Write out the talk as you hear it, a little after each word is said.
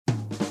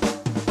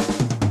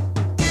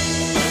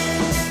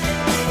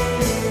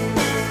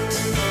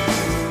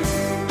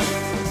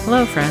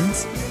Hello,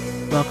 friends.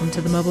 Welcome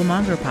to the Mobile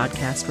Monger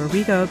podcast, where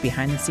we go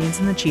behind the scenes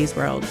in the cheese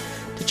world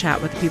to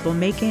chat with the people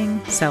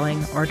making,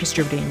 selling, or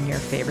distributing your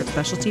favorite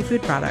specialty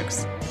food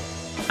products.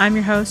 I'm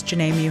your host,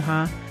 Janae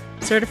Muha,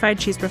 certified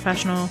cheese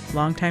professional,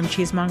 longtime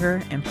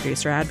cheesemonger, and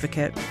producer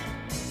advocate.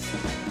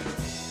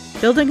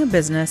 Building a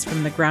business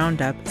from the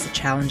ground up is a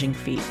challenging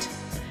feat.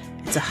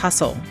 It's a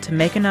hustle to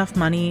make enough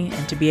money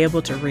and to be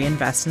able to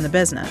reinvest in the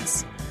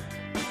business.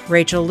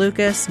 Rachael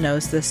Lucas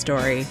knows this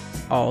story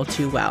all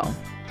too well.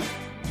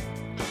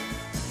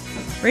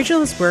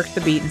 Rachael has worked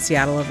the beat in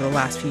Seattle over the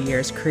last few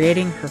years,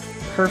 creating her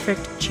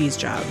perfect cheese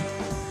job.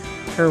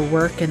 Her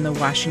work in the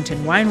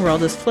Washington wine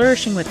world is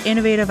flourishing with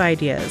innovative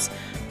ideas,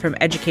 from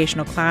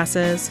educational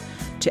classes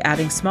to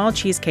adding small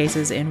cheese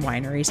cases in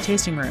wineries'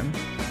 tasting room.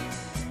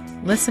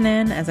 Listen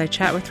in as I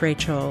chat with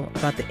Rachael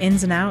about the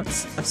ins and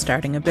outs of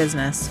starting a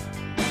business.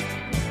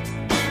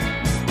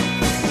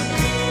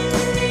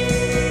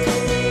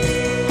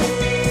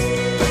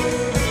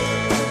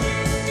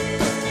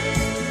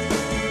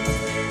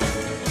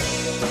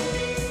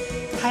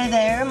 Hi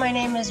there, my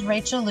name is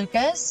Rachael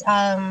Lucas.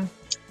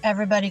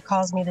 Everybody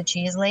calls me the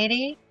Cheese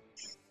Lady,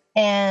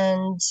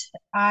 and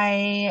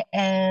I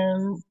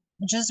am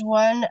just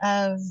one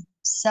of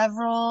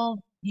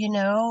several,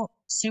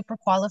 super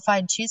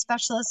qualified cheese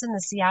specialists in the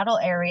Seattle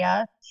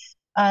area.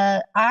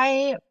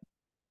 I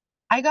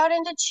got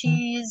into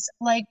cheese,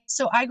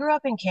 so I grew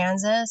up in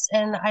Kansas,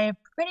 and I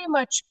pretty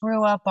much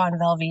grew up on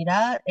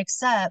Velveeta,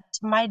 except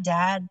my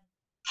dad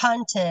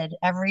hunted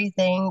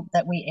everything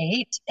that we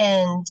ate,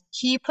 and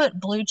he put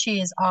blue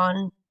cheese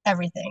on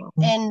everything.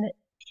 And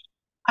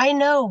I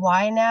know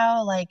why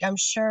now. I'm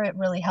sure it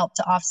really helped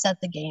to offset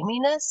the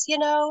gaminess,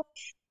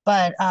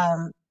 but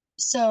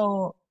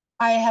so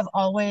I have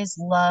always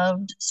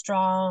loved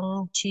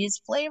strong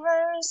cheese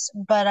flavors,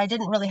 but I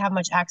didn't really have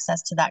much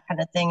access to that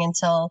kind of thing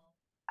until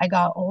I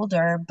got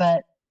older.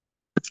 But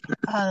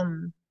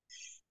um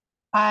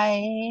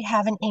I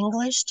have an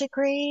English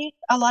degree.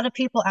 A lot of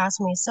people ask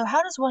me, so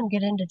how does one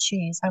get into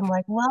cheese? I'm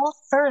like, well,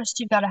 first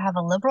you've got to have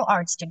a liberal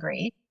arts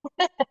degree.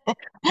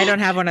 I don't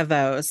have one of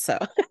those, so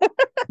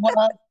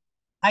Well,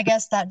 I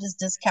guess that just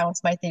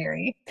discounts my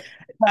theory.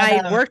 But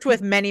I worked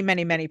with many,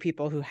 many, many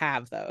people who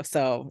have, though.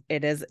 So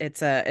it's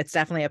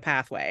definitely a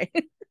pathway.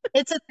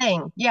 it's a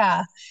thing,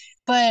 yeah.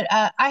 But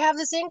I have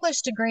this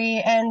English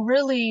degree and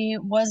really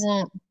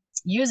wasn't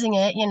using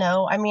it,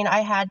 I mean,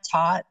 I had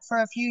taught for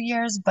a few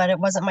years, but it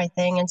wasn't my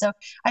thing. And so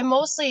I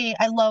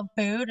love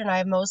food, and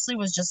I mostly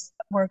was just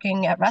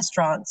working at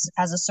restaurants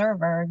as a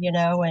server,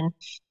 and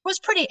was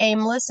pretty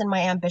aimless in my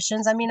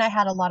ambitions. I mean, I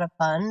had a lot of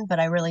fun, but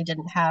I really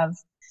didn't have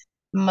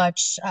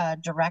much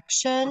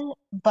direction.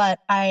 But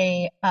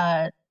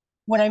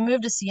when I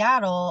moved to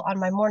Seattle on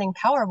my morning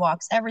power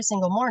walks, every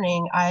single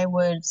morning, I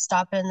would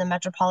stop in the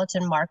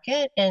Metropolitan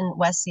Market in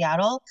West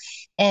Seattle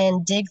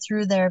and dig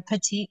through their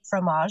petite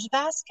fromage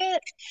basket.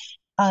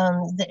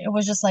 It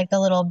was just like the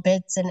little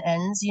bits and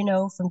ends,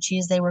 from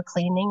cheese they were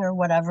cleaning or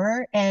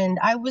whatever. And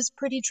I was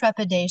pretty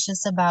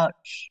trepidatious about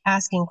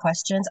asking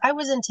questions. I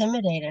was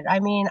intimidated. I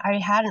mean, I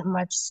hadn't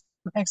much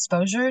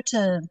exposure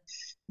to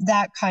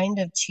that kind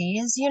of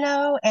cheese,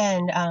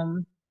 and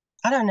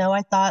I don't know,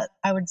 I thought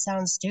I would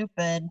sound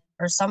stupid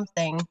or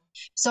something.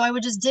 So I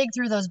would just dig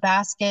through those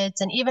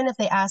baskets, and even if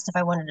they asked if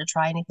I wanted to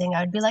try anything,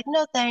 I would be like,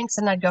 no, thanks,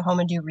 and I'd go home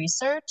and do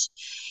research.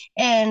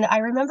 And I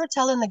remember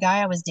telling the guy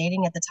I was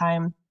dating at the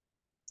time,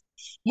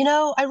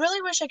 I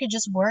really wish I could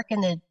just work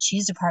in the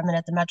cheese department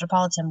at the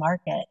Metropolitan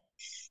Market,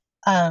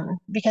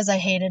 because I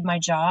hated my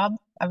job.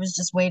 I was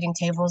just waiting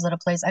tables at a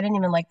place. I didn't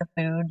even like the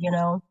food,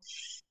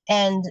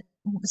 And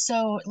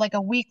so, like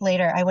a week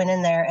later, I went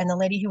in there, and the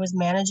lady who was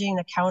managing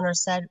the counter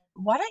said,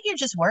 "Why don't you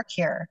just work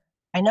here?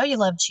 I know you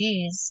love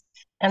cheese."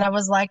 And I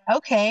was like,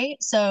 okay.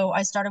 So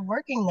I started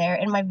working there.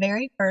 And my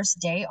very first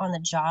day on the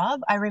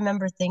job, I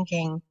remember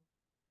thinking,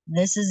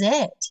 this is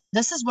it.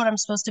 This is what I'm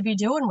supposed to be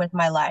doing with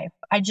my life.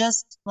 I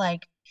just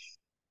took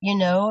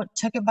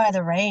it by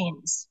the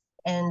reins.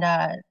 And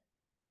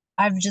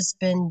I've just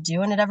been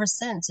doing it ever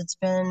since. It's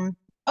been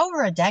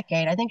over a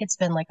decade. I think it's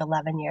been like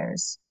 11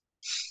 years.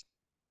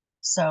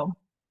 So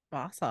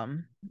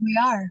Awesome. we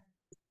are.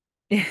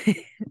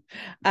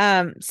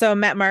 So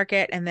Met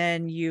Market, and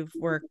then you've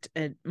worked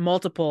at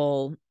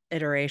multiple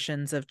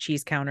iterations of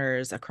cheese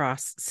counters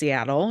across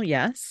Seattle.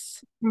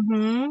 Yes.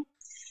 Mm-hmm.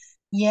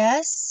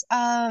 Yes.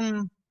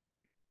 I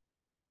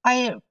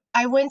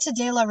went to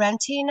De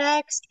Laurenti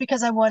next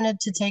because I wanted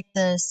to take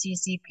the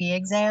CCP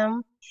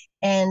exam,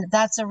 and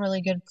that's a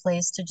really good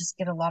place to just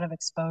get a lot of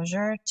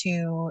exposure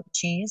to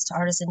cheese, to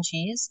artisan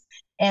cheese.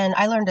 And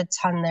I learned a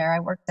ton there. I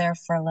worked there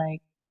for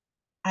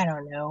I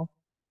don't know,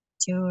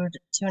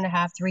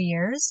 2.5, 3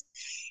 years.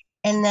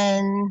 And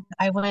then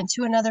I went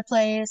to another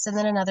place, and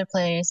then another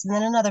place, and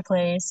then another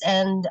place.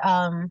 And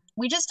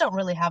we just don't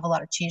really have a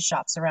lot of cheese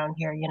shops around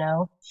here,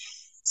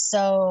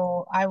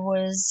 So I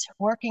was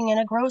working in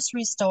a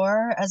grocery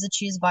store as a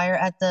cheese buyer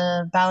at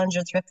the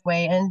Ballinger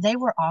Thriftway, and they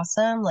were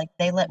awesome.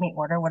 They let me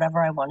order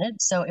whatever I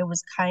wanted. So it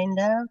was kind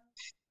of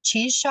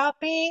cheese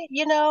shoppy,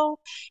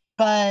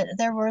 but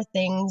there were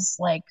things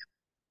like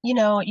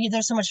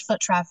there's so much foot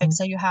traffic,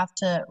 so you have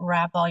to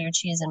wrap all your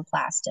cheese in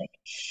plastic.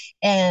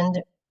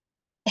 And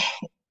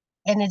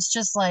and it's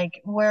just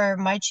like where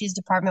my cheese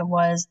department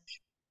was,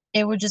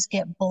 it would just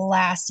get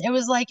blasted. It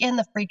was like in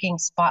the freaking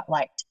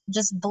spotlight,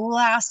 just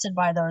blasted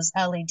by those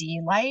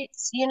LED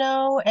lights,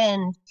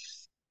 and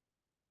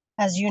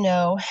as you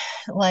know,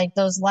 like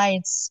those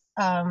lights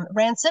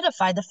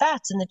rancidify the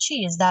fats in the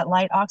cheese. That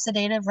light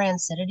oxidative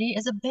rancidity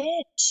is a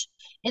bitch.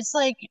 It's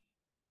like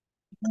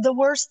the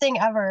worst thing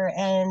ever.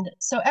 And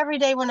so every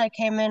day when I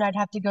came in, I'd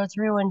have to go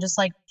through and just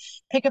like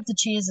pick up the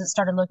cheese that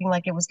started looking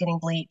like it was getting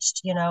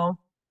bleached,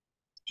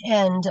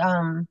 and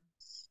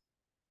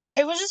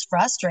it was just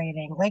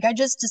frustrating. Like I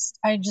just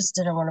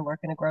didn't want to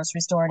work in a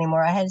grocery store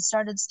anymore. I had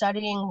started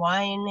studying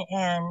wine,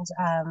 and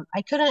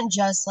I couldn't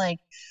just like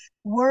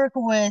work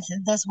with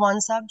this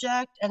one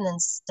subject and then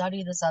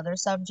study this other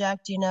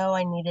subject.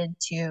 I needed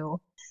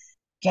to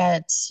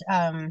get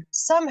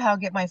somehow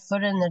get my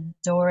foot in the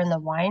door in the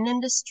wine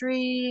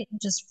industry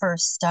just for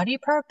study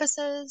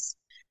purposes.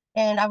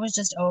 And I was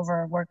just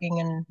over working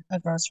in a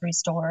grocery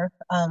store.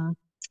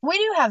 We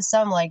do have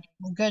some like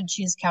good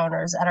cheese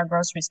counters at our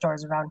grocery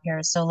stores around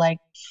here. So like,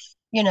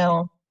 you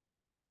know,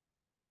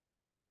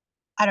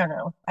 I don't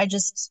know.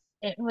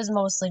 It was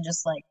mostly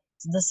just like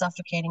the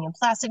suffocating in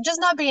plastic,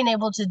 just not being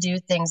able to do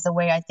things the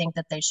way I think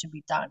that they should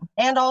be done.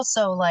 And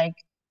also like,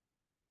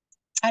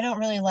 I don't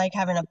really like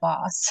having a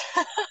boss.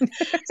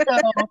 So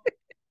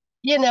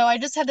I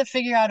just had to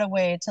figure out a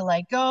way to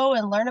like go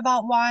and learn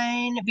about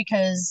wine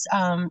because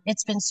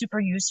it's been super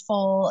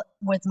useful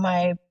with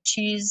my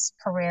cheese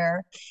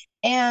career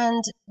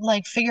and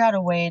like figure out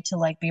a way to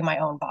like be my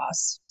own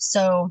boss.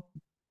 So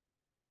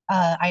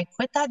I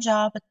quit that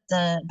job at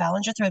the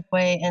Ballinger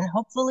Thriftway and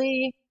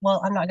hopefully,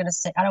 well, I'm not going to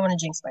say, I don't want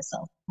to jinx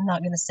myself. I'm not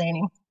going to say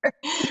anymore.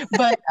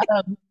 But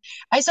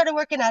I started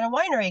working at a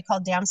winery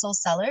called Damsel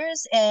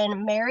Cellars,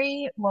 and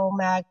Mary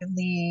Womack,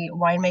 the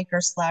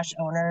winemaker slash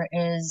owner,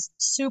 is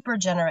super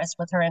generous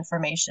with her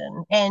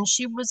information. And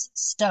she was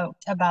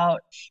stoked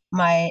about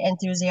my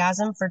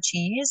enthusiasm for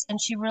cheese. And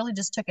she really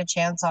just took a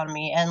chance on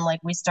me. And like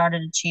we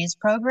started a cheese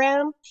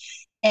program.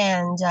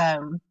 And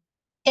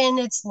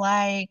it's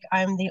like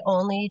I'm the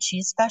only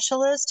cheese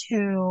specialist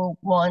who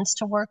wants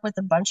to work with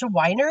a bunch of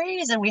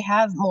wineries, and we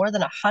have more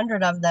than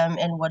 100 of them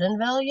in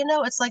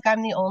Woodinville. It's like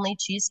I'm the only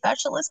cheese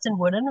specialist in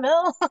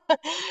Woodinville.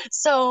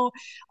 So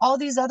all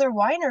these other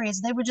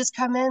wineries, they would just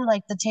come in,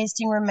 like the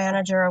tasting room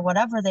manager or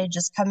whatever, they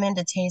just come in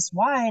to taste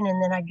wine,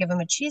 and then I'd give them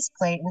a cheese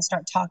plate and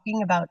start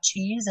talking about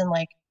cheese and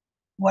like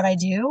what I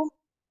do.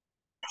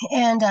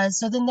 And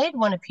so then they'd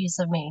want a piece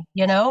of me,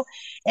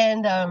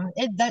 and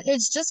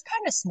it's just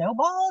kind of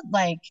snowballed.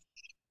 Like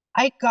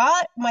I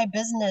got my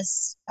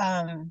business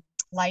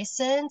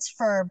license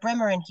for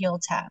Brimmer and Heel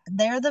Tap.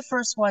 They're the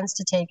first ones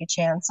to take a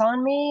chance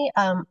on me.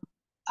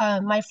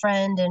 My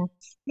friend and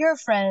your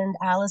friend,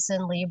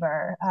 Allison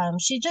Lieber,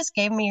 she just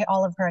gave me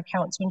all of her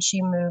accounts when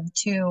she moved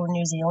to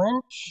New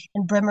Zealand.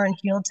 And Brimmer and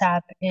Heel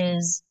Tap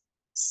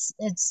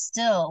it's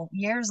still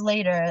years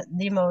later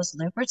the most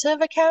lucrative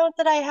account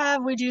that I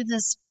have. We do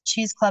this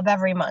cheese club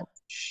every month.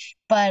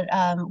 But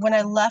when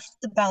I left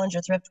the Ballinger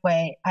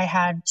Thriftway, I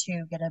had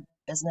to get a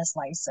business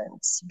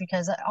license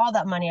because all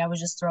that money I was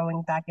just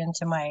throwing back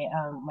into my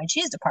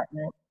cheese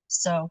department.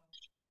 So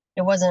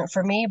it wasn't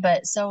for me.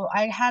 But so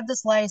I had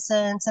this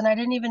license, and I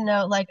didn't even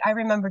know. Like I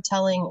remember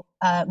telling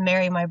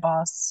Mary, my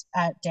boss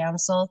at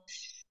Damsel,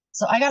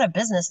 so I got a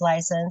business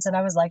license, and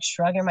I was like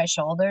shrugging my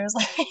shoulders,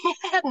 like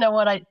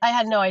I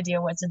had no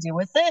idea what to do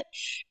with it.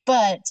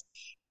 But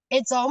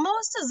it's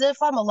almost as if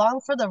I'm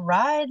along for the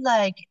ride.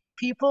 Like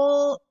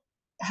people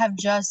have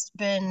just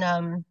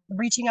been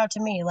reaching out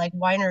to me, like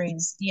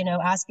wineries,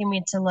 asking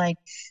me to like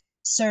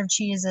serve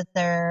cheese at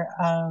their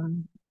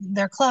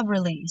club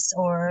release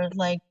or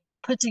like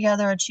put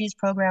together a cheese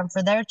program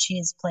for their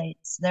cheese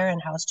plates, their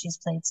in-house cheese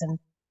plates. And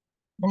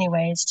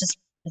anyway,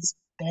 it's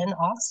been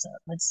awesome.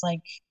 It's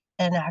like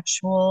an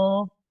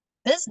actual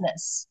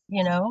business.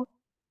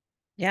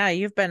 Yeah,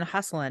 you've been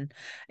hustling.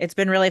 It's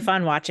been really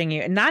fun watching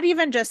you. Not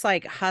even just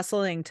like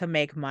hustling to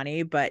make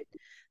money, but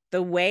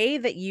the way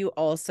that you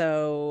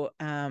also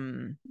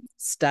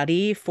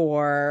study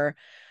for,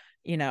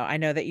 I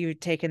know that you've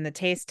taken the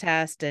taste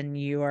test and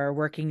you are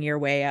working your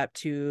way up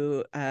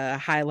to a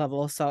high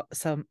level. So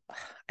some,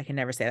 I can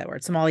never say that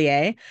word,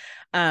 sommelier.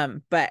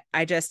 But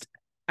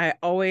I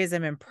always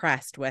am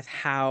impressed with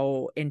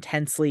how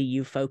intensely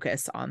you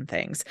focus on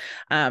things.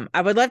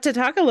 I would love to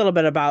talk a little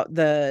bit about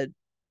the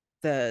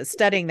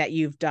studying that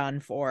you've done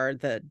for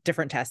the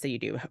different tests that you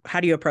do. How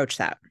do you approach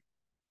that?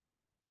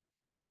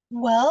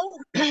 Well,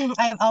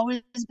 I've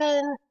always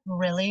been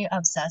really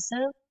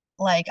obsessive.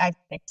 Like I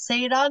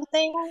fixate on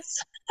things,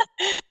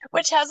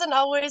 which hasn't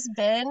always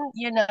been,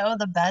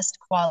 the best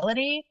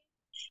quality,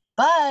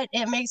 but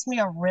it makes me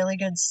a really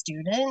good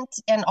student.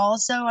 And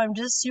also, I'm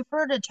just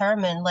super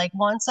determined. Like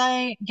once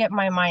I get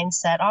my mind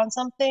set on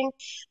something,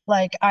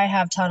 like I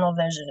have tunnel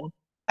vision.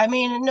 I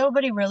mean,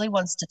 nobody really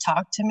wants to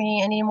talk to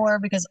me anymore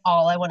because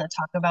all I want to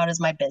talk about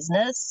is my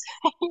business,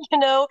 you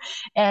know,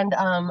 and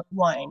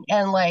wine.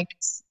 And like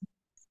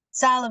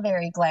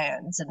salivary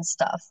glands and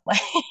stuff. Like,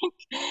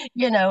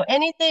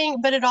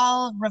 anything, but it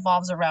all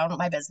revolves around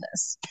my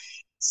business.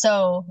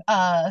 So,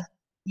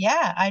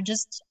 yeah, I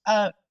just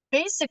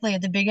basically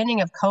at the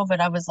beginning of COVID,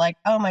 I was like,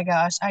 oh my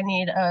gosh, I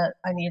need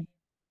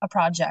a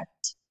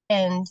project.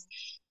 And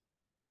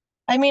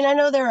I mean, I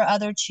know there are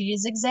other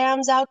cheese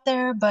exams out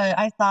there, but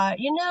I thought,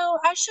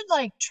 I should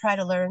like try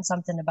to learn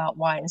something about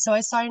wine. So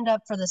I signed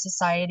up for the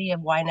Society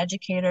of Wine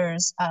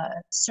Educators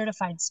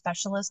Certified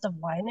Specialist of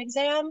Wine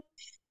exam.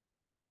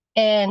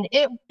 And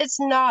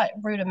it's not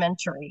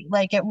rudimentary.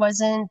 Like it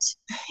wasn't,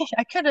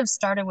 I could have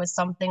started with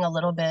something a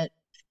little bit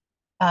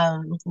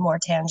more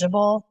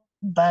tangible,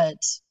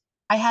 but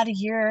I had a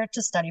year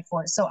to study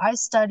for it. So I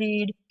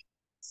studied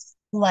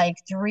like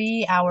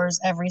 3 hours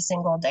every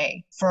single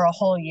day for a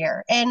whole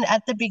year. And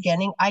at the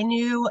beginning, I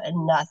knew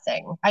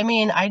nothing. I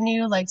mean, I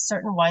knew like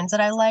certain wines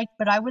that I liked,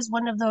 but I was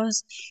one of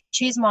those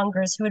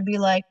cheesemongers who would be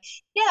like,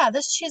 yeah,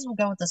 this cheese will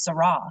go with the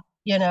Syrah.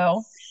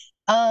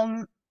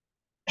 Um,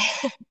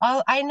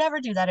 I never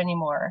do that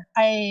anymore.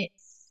 I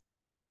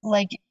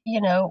like,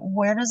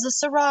 where does the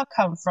Syrah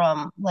come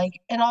from?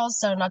 Like, and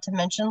also not to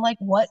mention like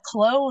what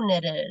clone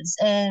it is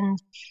and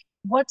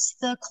what's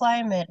the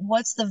climate,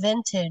 what's the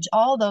vintage,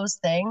 all those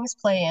things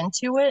play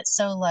into it.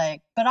 So like,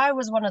 but I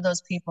was one of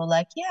those people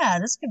like, yeah,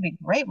 this could be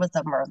great with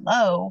a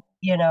Merlot.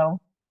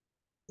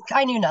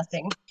 I knew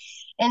nothing.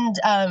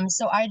 And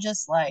so I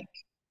just like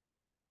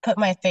put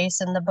my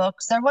face in the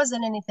books. There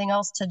wasn't anything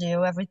else to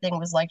do. Everything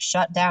was like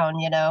shut down.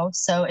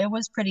 So it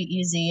was pretty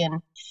easy.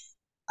 And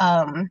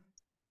um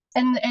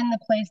the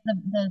place,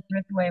 the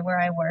thriftway where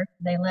I work,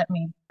 they let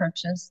me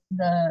purchase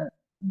the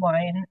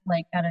wine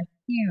like at a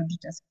huge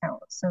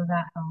discount, so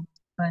that helped.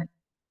 But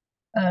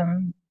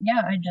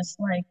yeah, I just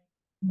like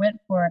went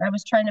for it. I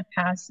was trying to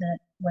pass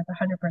it with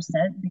 100%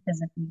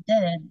 because if you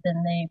did,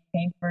 then they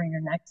pay for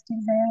your next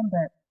exam,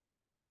 but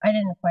I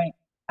didn't quite.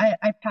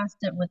 I passed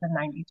it with a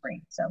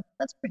 93, so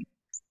that's pretty.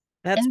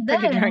 That's And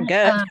pretty darn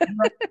then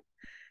good.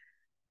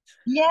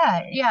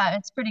 yeah, yeah,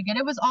 it's pretty good.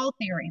 It was all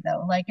theory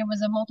though. Like it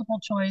was a multiple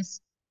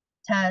choice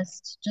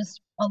test, just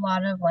a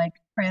lot of like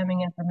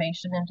cramming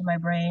information into my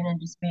brain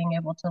and just being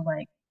able to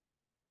like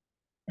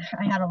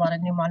I had a lot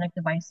of mnemonic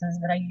devices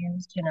that I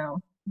used.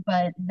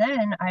 But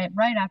then I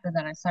right after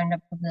that I signed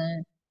up for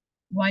the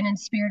Wine and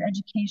Spirit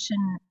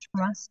Education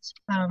Trust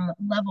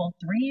level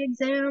 3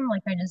 exam.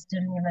 Like I just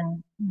didn't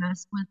even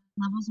mess with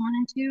levels 1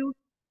 and 2.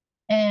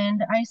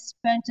 And I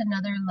spent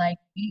another like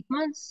 8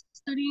 months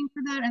studying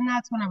for that. And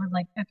that's when I was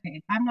like,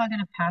 okay, I'm not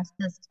gonna pass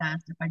this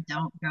test if I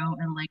don't go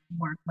and like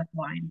work with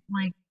wine.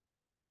 Like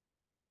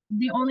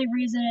the only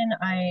reason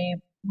I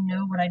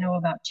know what I know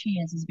about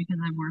cheese is because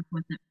I've worked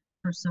with it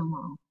for so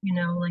long.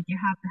 Like you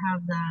have to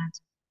have that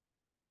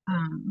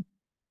um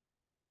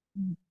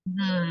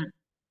the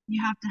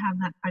you have to have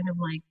that kind of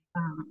like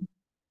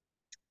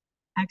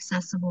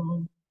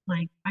accessible,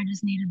 like I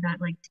just needed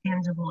that like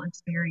tangible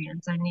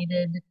experience. I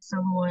needed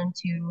someone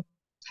to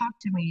talk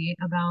to me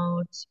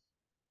about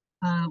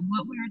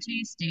what we were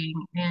tasting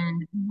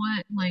and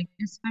what like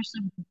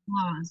especially with the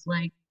flaws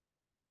like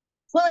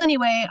well,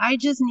 anyway, I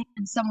just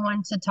needed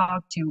someone to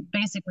talk to,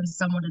 basically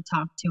someone to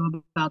talk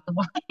to about the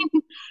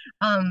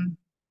wine.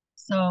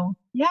 So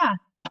yeah,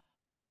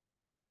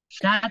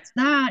 that's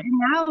that. And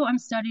now I'm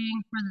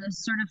studying for the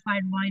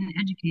Certified Wine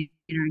Educator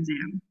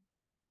exam,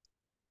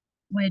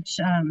 which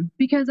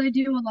because I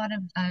do a lot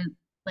of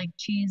like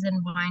cheese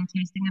and wine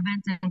tasting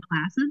events and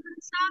classes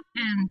and stuff,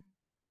 and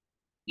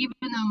even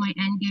though my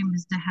end game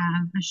is to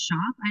have a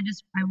shop,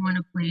 I want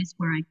a place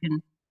where I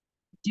can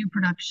do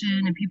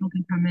production and people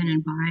can come in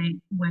and buy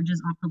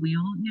wedges off the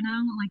wheel,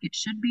 like it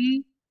should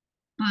be.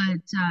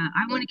 But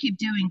I want to keep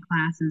doing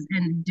classes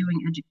and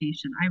doing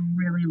education. I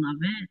really love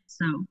it.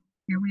 So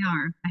here we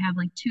are. I have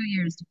like 2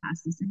 years to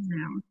pass this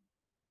exam.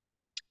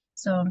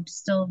 So I'm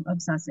still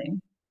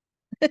obsessing.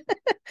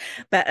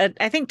 But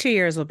I think 2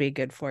 years will be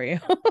good for you.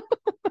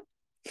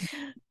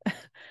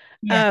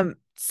 Yeah.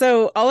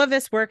 So all of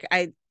this work,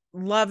 I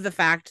love the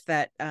fact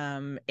that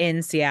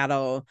in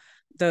Seattle,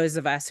 those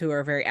of us who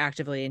are very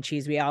actively in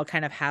cheese, we all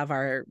kind of have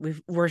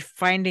we're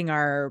finding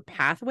our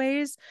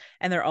pathways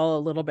and they're all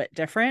a little bit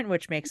different,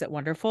 which makes it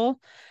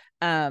wonderful.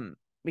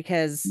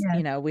 Because,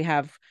 Yeah. we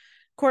have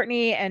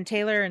Courtney and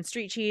Taylor and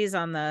Street Cheese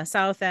on the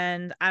south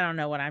end. I don't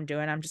know what I'm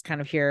doing. I'm just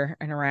kind of here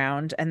and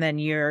around. And then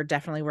you're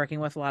definitely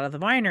working with a lot of the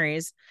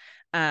wineries.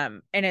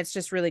 And it's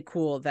just really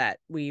cool that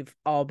we've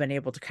all been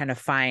able to kind of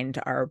find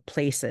our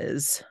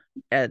places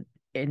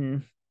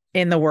in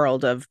in the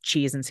world of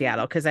cheese in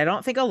Seattle, because I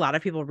don't think a lot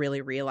of people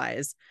really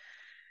realize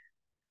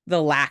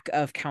the lack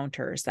of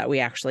counters that we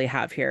actually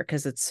have here,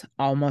 because it's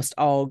almost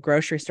all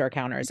grocery store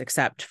counters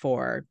except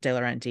for De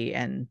Laurenti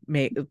and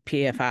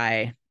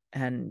PFI,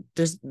 and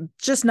there's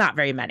just not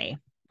very many,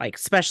 like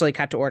especially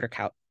cut to order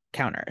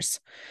counters.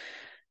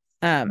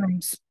 Um,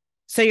 Right.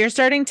 so you're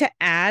starting to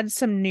add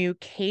some new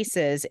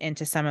cases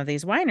into some of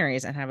these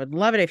wineries, and I would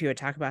love it if you would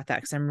talk about that,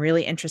 because I'm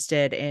really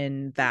interested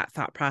in that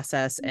thought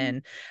process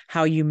and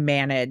how you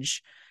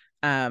manage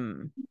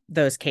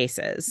those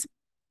cases.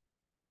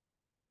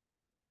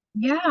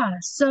 Yeah,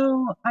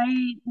 so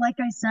like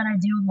I said, I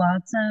do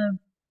lots of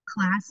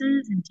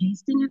classes and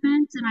tasting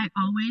events, and I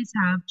always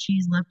have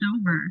cheese left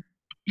over.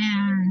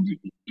 And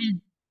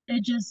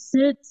it just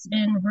sits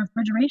in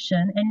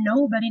refrigeration and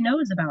nobody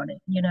knows about it,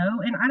 you know?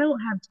 And I don't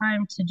have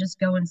time to just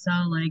go and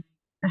sell like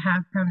a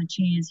half pound of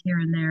cheese here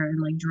and there and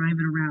like drive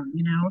it around,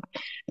 you know?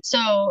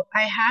 So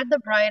I had the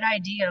bright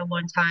idea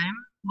one time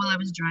while I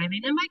was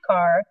driving in my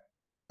car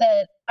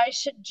that I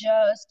should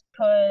just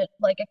put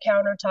like a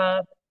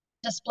countertop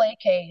display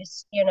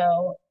case, you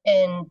know,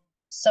 in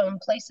some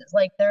places.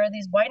 Like there are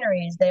these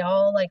wineries, they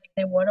all like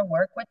they want to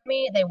work with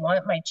me, they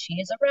want my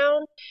cheese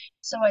around.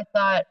 So I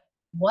thought,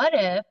 what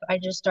if I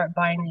just start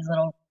buying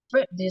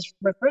these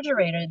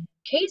refrigerated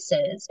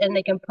cases and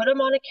they can put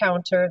them on a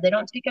counter, they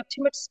don't take up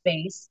too much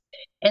space,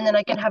 and then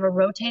I can have a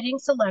rotating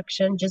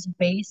selection just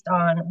based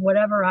on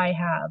whatever I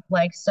have.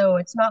 Like so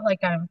it's not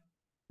like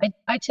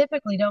I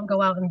typically don't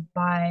go out and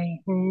buy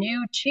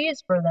new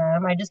cheese for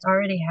them. I just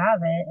already have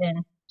it.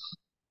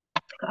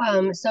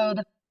 And so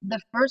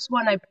the first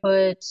one I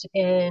put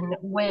in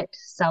Witt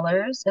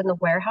Cellars in the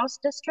warehouse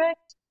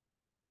district.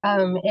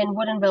 In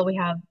Woodinville, we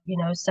have, you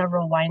know,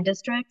 several wine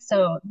districts.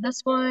 So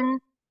this one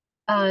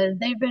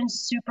they've been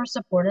super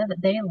supportive.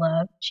 They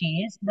love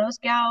cheese. Those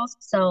gals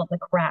sell the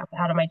crap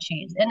out of my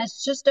cheese. And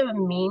it's just a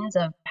means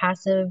of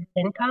passive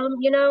income,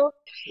 you know?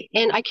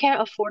 And I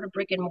can't afford a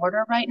brick and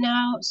mortar right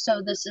now.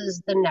 So this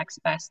is the next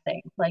best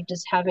thing. Like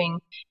just having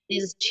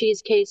these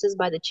cheese cases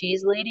by the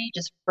cheese lady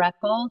just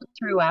freckled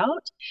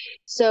throughout.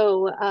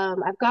 So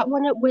I've got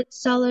one at Wit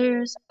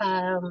Cellars.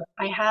 I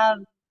have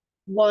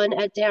one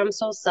at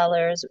Damsel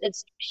Cellars.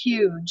 It's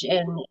huge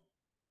and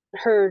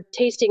her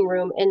tasting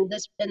room in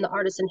the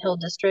Artisan Hill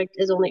district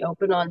is only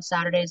open on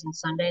Saturdays and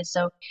Sundays,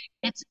 so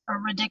it's a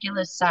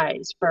ridiculous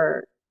size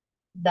for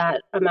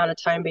that amount of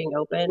time being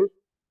open.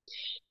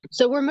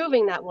 So we're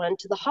moving that one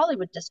to the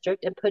Hollywood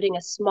district and putting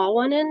a small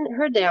one in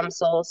her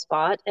Damsel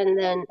spot and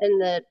then in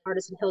the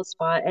Artisan Hill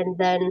spot. And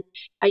then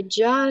I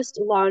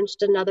just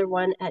launched another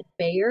one at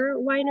Bayer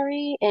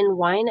Winery in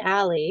Wine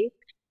Alley.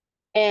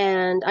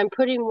 And I'm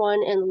putting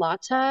one in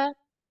Lata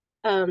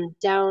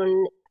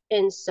down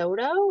in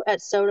Soto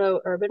at Soto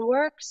Urban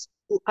Works.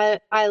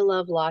 I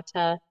love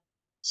Lata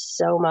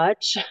so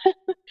much.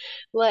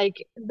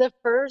 Like the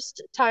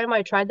first time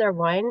I tried their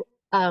wine,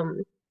 um,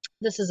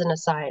 this is an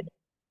aside,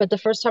 but the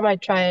first time I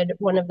tried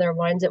one of their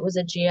wines, it was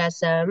a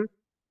GSM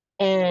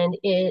and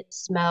it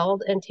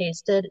smelled and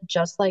tasted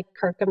just like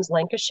Kirkham's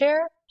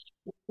Lancashire.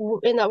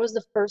 And that was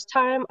the first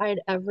time I'd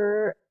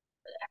ever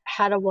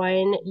had a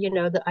wine, you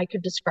know, that I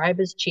could describe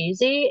as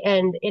cheesy.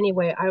 And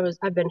anyway,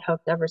 I've been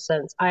hooked ever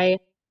since. I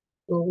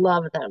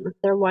love them.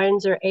 Their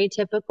wines are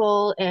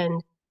atypical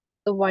and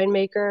the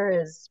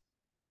winemaker is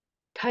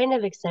kind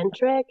of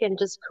eccentric and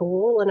just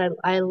cool and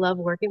I love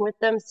working with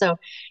them. So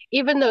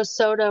even though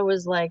Soda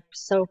was like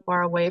so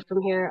far away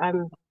from here,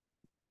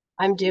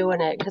 I'm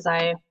doing it because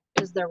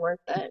they're worth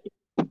it.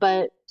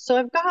 But so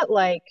I've got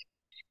like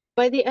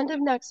by the end of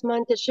next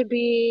month it should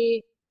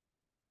be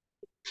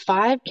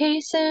 5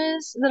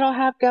 cases that I'll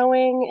have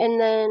going and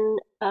then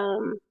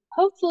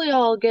hopefully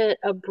I'll get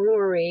a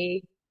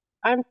brewery.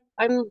 I'm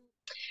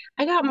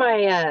I got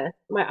my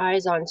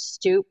eyes on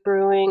Stoop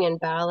Brewing and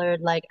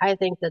Ballard. Like I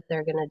think that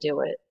they're gonna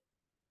do it.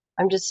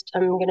 I'm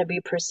gonna be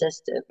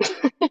persistent.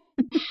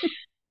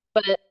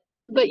 But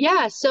but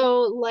yeah,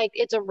 so like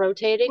it's a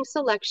rotating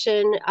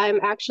selection. I'm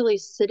actually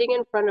sitting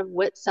in front of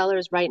Wit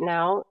Cellars right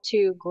now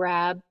to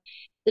grab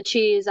the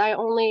cheese. I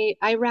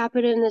wrap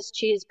it in this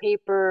cheese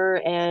paper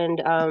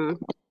and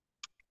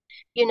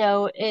you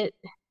know,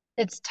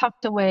 it's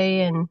tucked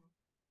away and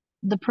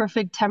the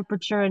perfect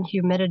temperature and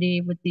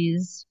humidity with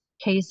these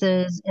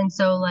cases. And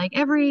so like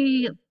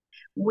every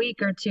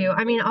week or two,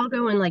 I mean, I'll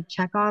go and like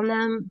check on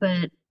them,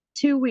 but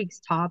 2 weeks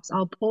tops,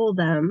 I'll pull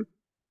them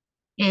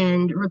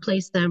and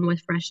replace them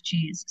with fresh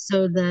cheese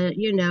so that,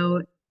 you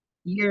know,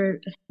 you're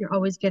you're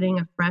always getting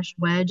a fresh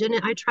wedge. And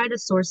I try to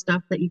source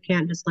stuff that you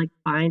can't just like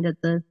find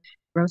at the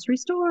grocery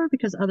store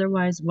because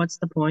otherwise, what's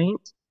the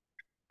point?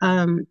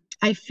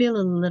 I feel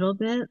a little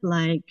bit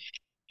like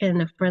in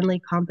a friendly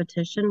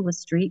competition with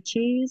street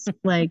cheese.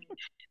 Like,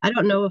 I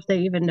don't know if they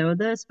even know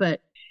this,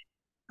 but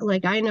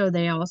like I know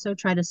they also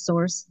try to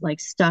source like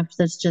stuff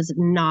that's just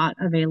not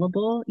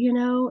available, you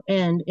know,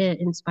 and it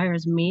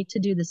inspires me to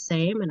do the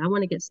same. And I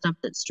want to get stuff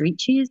that street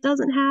cheese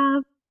doesn't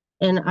have.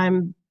 And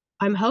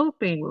I'm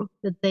hoping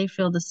that they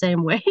feel the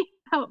same way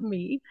about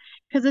me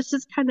because it's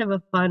just kind of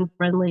a fun,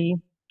 friendly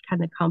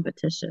kind of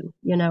competition,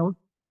 you know?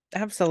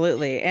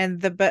 Absolutely.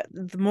 And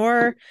the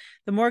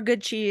more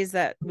good cheese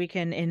that we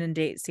can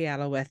inundate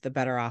Seattle with, the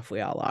better off we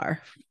all are.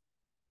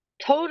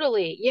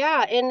 Totally.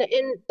 Yeah. And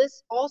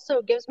this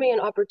also gives me an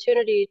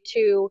opportunity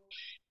to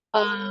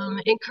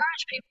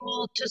encourage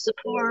people to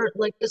support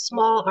like the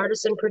small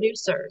artisan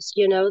producers,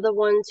 you know, the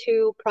ones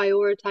who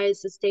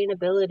prioritize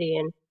sustainability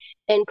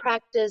and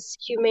practice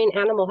humane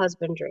animal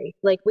husbandry.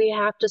 Like we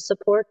have to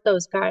support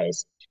those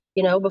guys,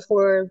 you know,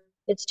 before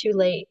it's too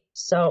late.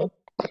 So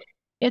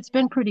it's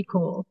been pretty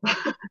cool.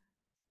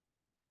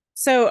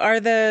 So are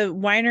the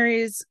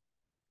wineries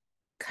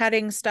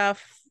cutting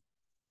stuff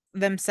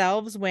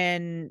themselves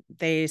when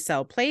they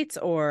sell plates,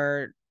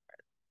 or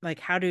like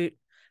how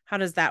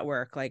does that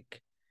work?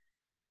 Like,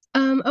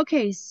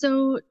 Okay,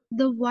 so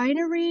the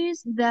wineries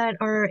that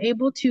are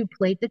able to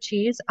plate the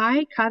cheese,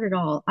 I cut it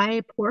all.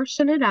 I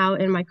portion it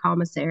out in my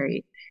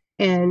commissary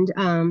and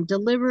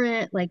deliver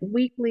it like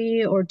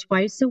weekly or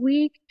twice a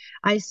week.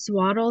 I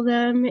swaddle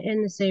them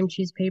in the same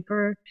cheese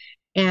paper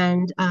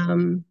and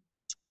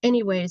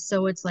anyway,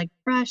 so it's like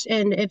fresh.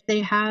 And if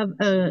they have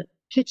a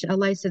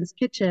licensed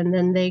kitchen,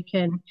 then they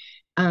can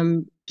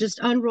just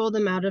unroll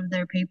them out of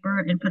their paper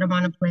and put them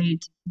on a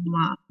plate,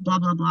 blah, blah,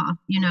 blah, blah.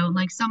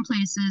 Like some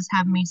places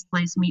have me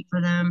slice meat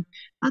for them.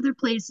 Other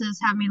places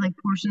have me like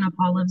portion up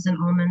olives and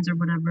almonds or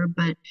whatever,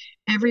 but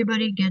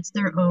everybody gets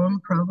their own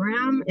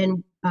program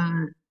and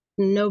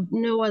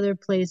no other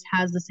place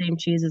has the same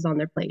cheeses on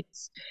their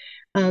plates.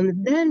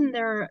 Then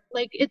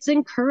like it's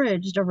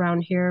encouraged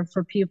around here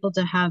for people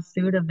to have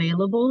food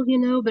available,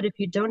 but if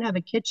you don't have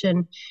a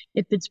kitchen,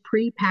 if it's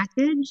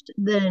pre-packaged,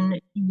 then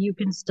you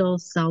can still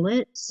sell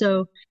it.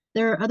 So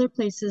there are other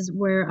places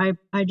where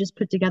I just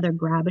put together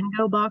grab and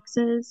go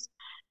boxes,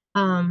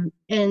 and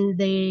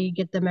they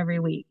get them every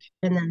week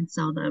and then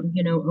sell them,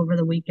 over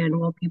the weekend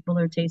while people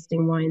are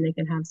tasting wine, they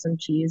can have some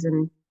cheese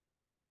and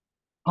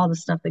all the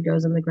stuff that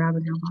goes in the grab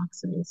and go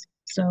boxes.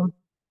 So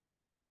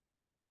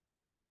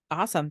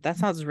awesome. That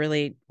sounds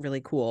really,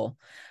 really cool.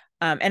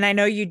 And I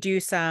know you do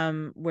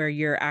some where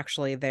you're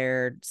actually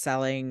there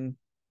selling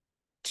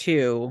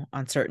too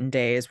on certain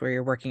days where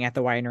you're working at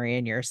the winery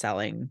and you're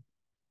selling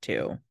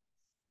too.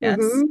 hmm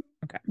Yes?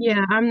 Okay.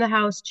 yeah, I'm the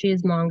house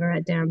cheesemonger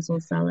at Damsel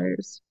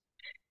Cellars.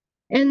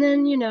 And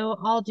then,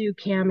 I'll do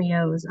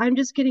cameos. I'm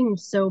just getting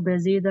so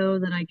busy though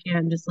that I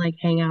can't just like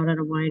hang out at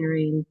a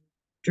winery and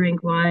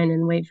drink wine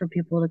and wait for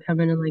people to come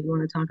in and like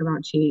want to talk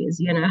about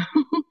cheese.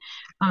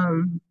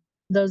 Um,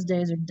 those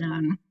days are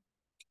done.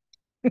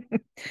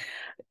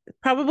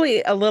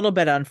 Probably a little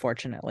bit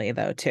unfortunately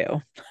though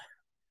too.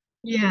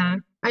 Yeah.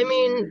 I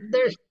mean,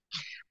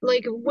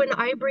 like when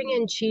I bring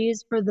in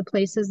cheese for the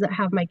places that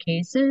have my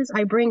cases,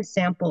 I bring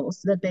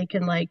samples that they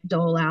can like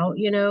dole out,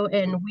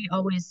 and we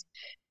always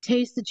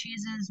taste the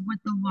cheeses with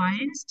the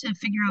wines to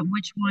figure out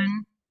which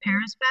one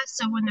pairs best.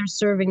 So when they're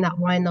serving that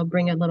wine, they'll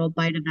bring a little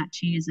bite of that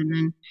cheese. And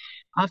then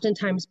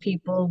oftentimes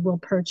people will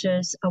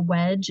purchase a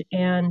wedge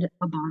and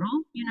a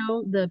bottle,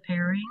 the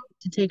pairing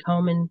to take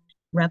home and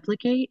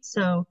replicate.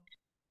 So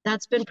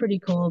that's been pretty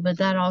cool, but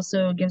that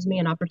also gives me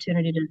an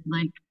opportunity to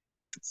like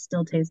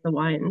still taste the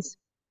wines.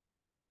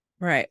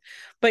 Right.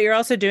 But you're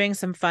also doing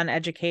some fun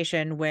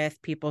education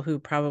with people who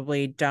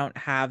probably don't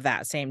have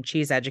that same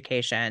cheese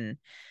education.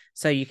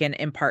 So you can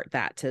impart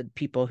that to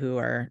people who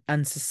are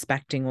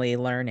unsuspectingly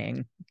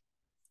learning.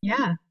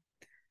 Yeah.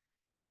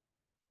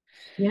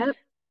 Yep.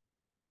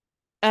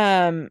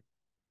 Um,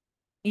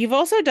 you've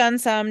also done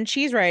some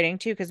cheese writing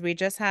too, because we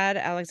just had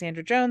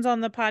Alexandra Jones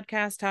on the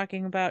podcast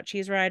talking about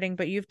cheese writing,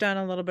 but you've done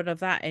a little bit of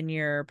that in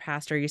your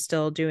past. Are you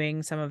still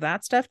doing some of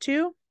that stuff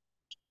too?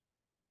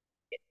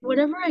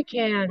 Whenever I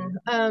can.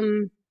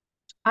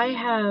 I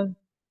have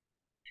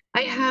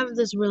I have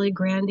this really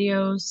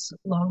grandiose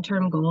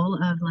long-term goal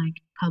of like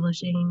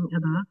publishing a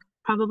book,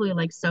 probably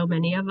like so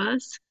many of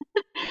us.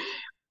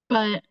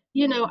 But,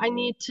 I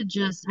need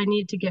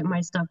to get my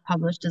stuff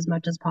published as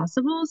much as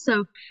possible.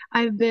 So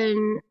I've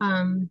been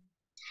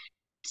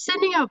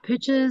sending out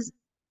pitches.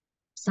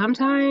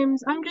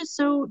 Sometimes I'm just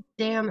so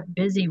damn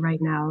busy right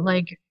now.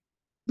 Like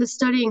the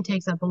studying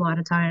takes up a lot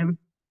of time.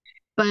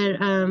 But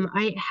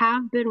I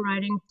have been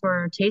writing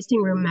for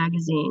Tasting Room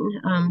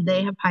magazine.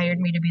 They have hired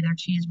me to be their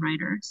cheese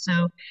writer.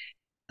 So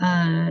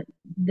uh,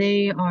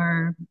 they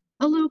are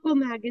a local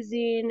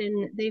magazine,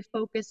 and they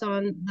focus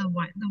on the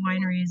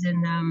wineries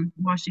in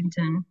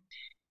Washington.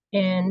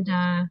 And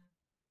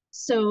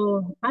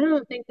so I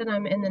don't think that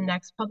I'm in the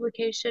next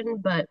publication,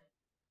 but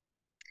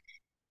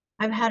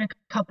I've had a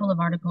couple of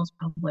articles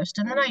published.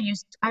 And then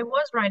I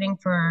was writing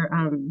for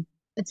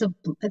it's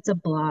a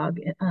blog,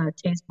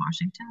 Taste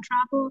Washington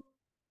Travel,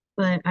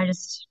 but I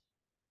just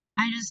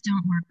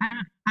don't work.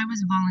 I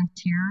was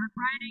volunteer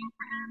writing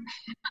for him,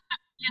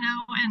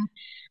 and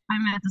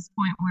I'm at this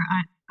point where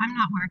I'm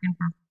not working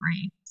for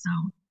free. So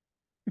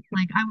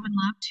like I would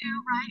love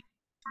to write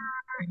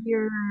for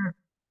your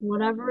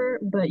whatever,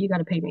 but you got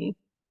to pay me.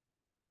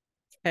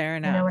 Fair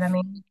You know what I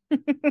enough.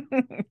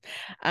 mean?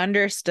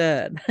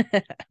 Understood.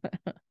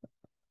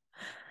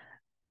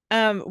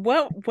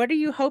 What are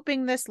you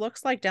hoping this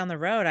looks like down the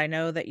road? I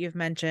know that you've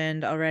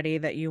mentioned already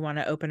that you want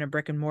to open a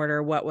brick and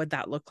mortar. What would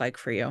that look like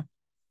for you?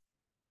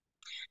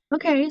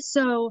 Okay,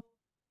 so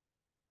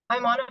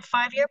I'm on a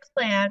 5-year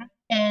plan,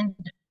 and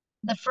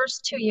the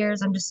first 2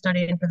 years I'm just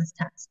studying for this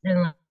test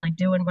and like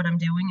doing what I'm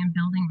doing and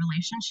building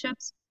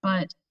relationships.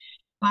 But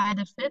by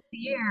the 5th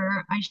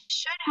year, I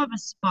should have a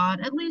spot.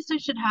 At least I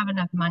should have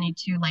enough money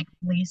to like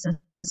lease a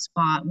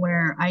spot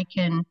where I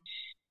can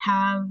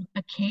have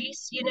a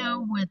case,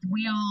 with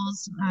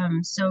wheels.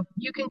 So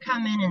you can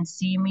come in and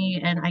see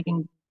me and I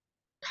can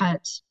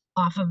cut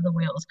off of the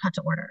wheels, cut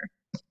to order.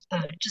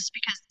 just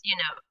because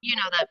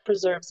that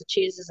preserves the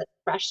cheese's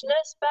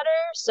freshness better.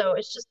 So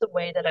it's just the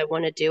way that I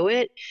want to do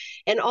it,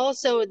 and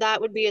also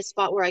that would be a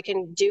spot where I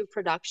can do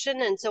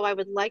production, and so I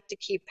would like to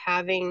keep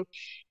having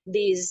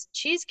these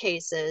cheese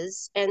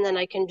cases, and then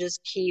I can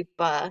just keep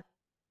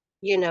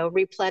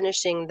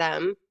replenishing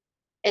them,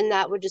 and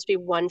that would just be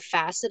one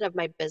facet of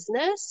my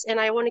business, and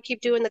I want to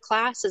keep doing the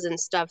classes and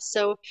stuff.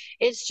 So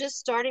it's just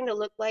starting to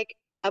look like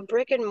a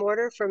brick and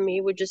mortar for me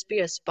would just be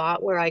a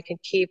spot where I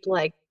could keep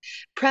like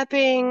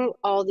prepping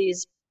all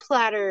these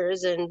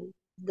platters and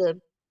the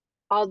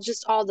all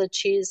the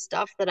cheese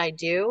stuff that I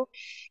do,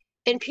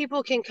 and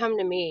people can come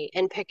to me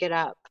and pick it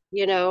up,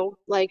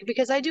 like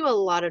because I do a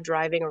lot of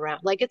driving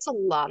around. Like it's a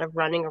lot of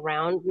running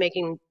around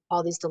making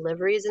all these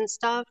deliveries and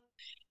stuff.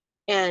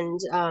 And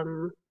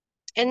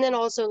then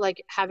also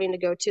like having to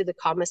go to the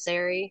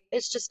commissary.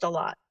 It's just a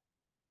lot.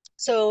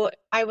 So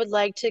I would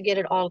like to get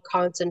it all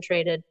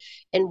concentrated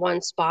in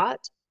one spot,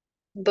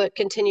 but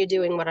continue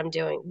doing what I'm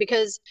doing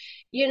because,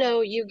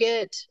 you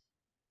get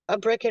a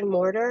brick and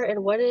mortar,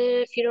 and what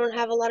if you don't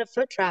have a lot of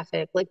foot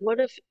traffic? Like, what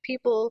if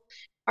people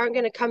aren't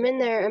going to come in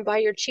there and buy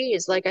your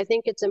cheese? Like, I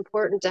think it's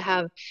important to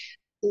have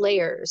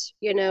layers,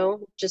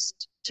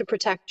 just to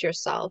protect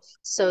yourself.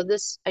 So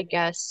this, I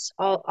guess,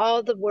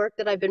 all the work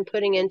that I've been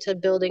putting into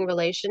building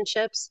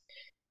relationships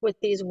with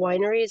these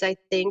wineries, I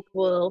think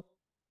will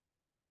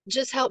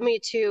just help me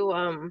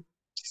to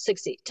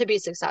succeed, to be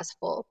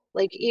successful.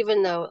 Like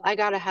even though I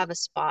gotta have a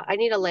spot, I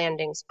need a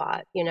landing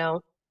spot.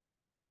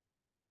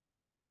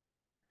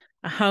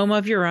 A home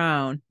of your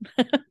own.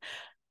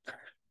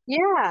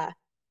 Yeah.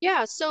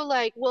 Yeah, so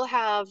like we'll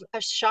have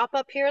a shop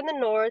up here in the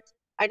north.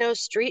 I know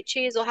Street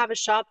Cheese will have a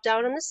shop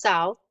down in the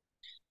south.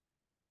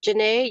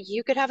 Janae,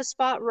 you could have a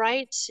spot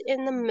right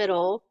in the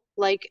middle.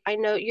 Like I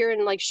know you're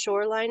in like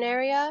shoreline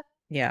area.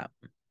 Yeah.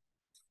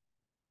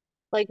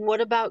 Like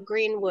what about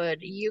Greenwood?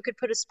 You could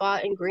put a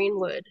spot in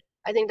Greenwood.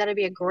 I think that'd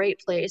be a great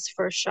place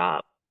for a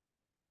shop.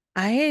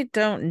 I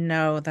don't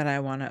know that I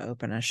want to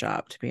open a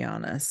shop, to be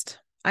honest.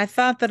 I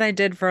thought that I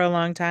did for a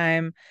long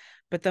time,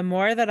 but the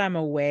more that I'm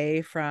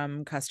away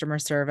from customer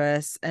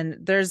service,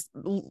 and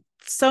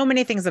so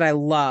many things that I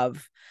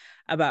love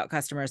about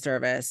customer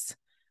service,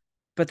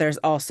 but there's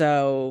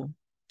also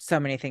so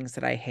many things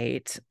that I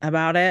hate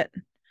about it.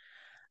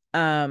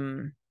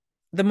 Um,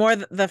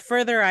 the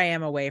further I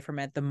am away from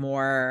it, the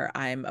more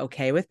I'm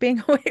okay with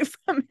being away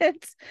from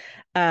it.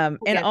 And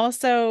Yeah.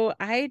 also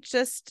I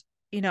just,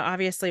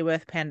 obviously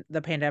with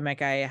the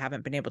pandemic, I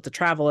haven't been able to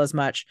travel as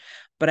much,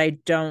 but I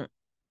don't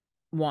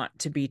want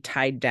to be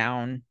tied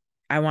down.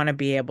 I want to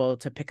be able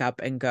to pick up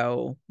and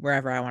go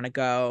wherever I want to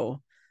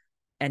go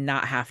and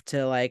not have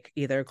to like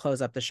either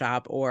close up the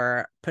shop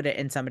or put it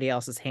in somebody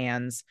else's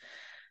hands.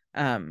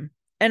 Um,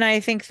 and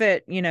I think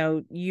that,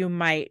 you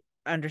might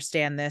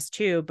understand this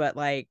too, but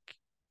like,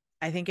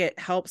 I think it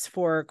helps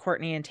for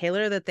Courtney and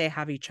Taylor that they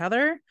have each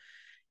other.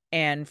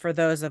 And for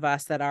those of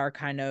us that are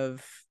kind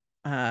of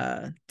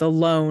the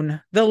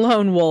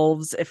lone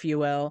wolves, if you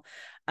will,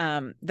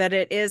 that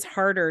it is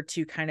harder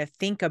to kind of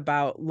think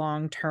about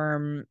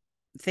long-term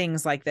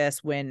things like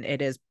this when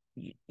it is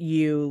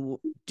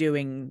you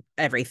doing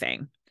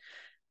everything.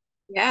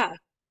 Yeah.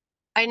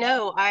 I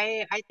know.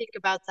 I think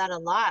about that a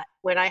lot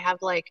when I have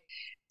like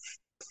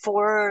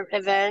four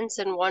events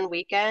in one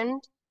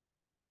weekend,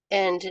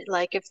 and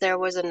like if there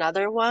was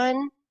another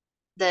one,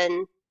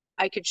 then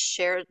they could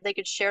share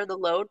the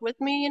load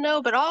with me.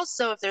 But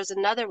also if there's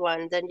another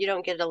one, then you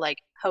don't get to like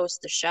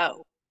host the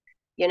show,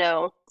 you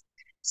know.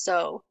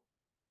 So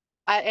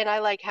I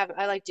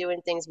like doing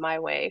things my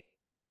way.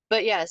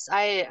 But yes,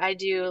 I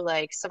do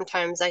like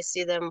sometimes I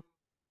see them,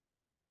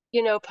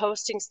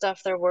 posting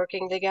stuff they're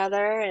working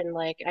together, and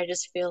like I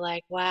just feel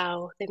like,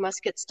 wow, they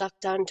must get stuff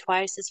done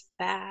twice as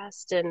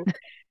fast, and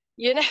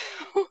you know,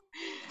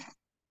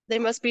 they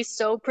must be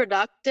so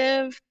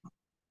productive.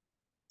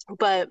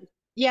 But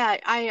yeah,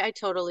 I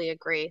totally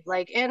agree.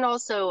 Like, and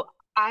also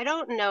I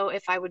don't know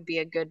if I would be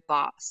a good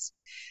boss.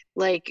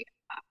 Like,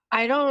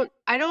 I don't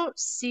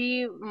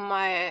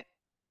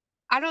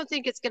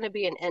think it's going to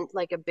be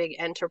like a big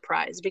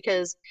enterprise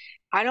because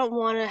I don't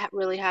want to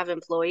really have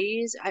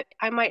employees.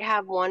 I might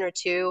have one or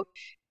two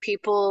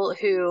people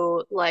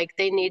who like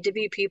they need to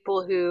be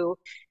people who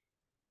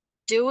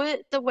do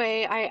it the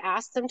way I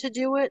ask them to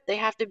do it. They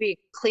have to be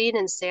clean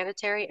and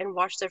sanitary and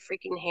wash their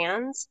freaking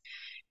hands.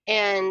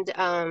 And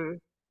I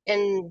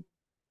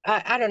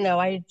don't know,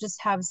 I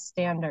just have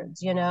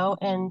standards,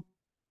 and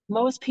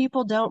most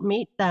people don't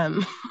meet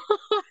them.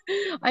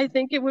 I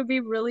think it would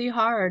be really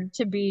hard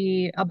to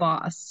be a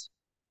boss.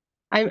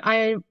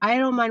 I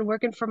don't mind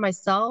working for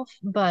myself,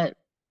 but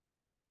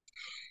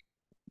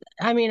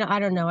I mean, I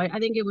don't know. I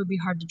think it would be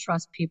hard to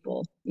trust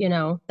people.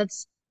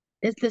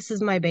 This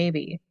is my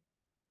baby.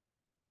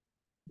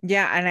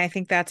 Yeah, and I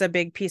think that's a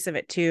big piece of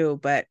it too,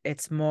 but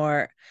it's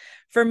more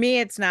for me,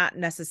 it's not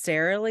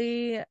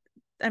necessarily.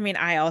 I mean,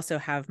 I also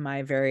have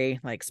my very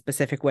like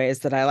specific ways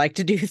that I like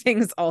to do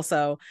things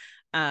also.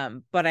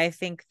 But I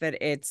think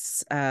that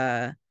it's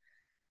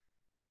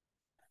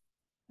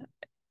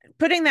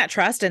putting that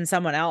trust in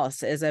someone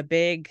else is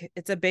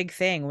it's a big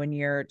thing when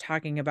you're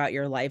talking about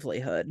your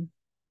livelihood.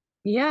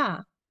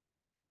 Yeah.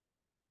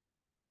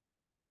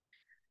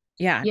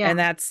 Yeah, Yeah. and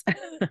that's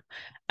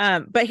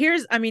but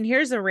here's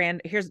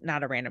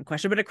not a random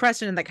question, but a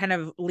question that kind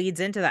of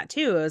leads into that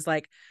too, is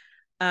like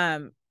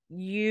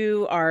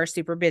you are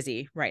super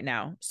busy right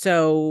now.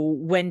 So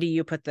when do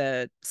you put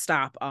the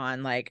stop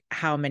on like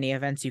how many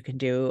events you can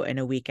do in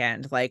a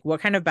weekend? Like what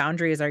kind of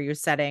boundaries are you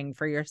setting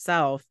for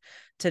yourself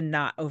to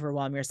not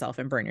overwhelm yourself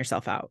and burn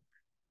yourself out?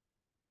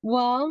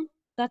 Well,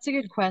 that's a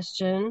good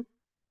question.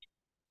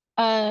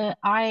 Uh,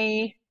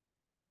 I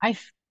I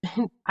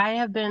I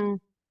have been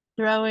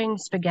throwing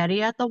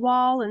spaghetti at the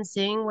wall and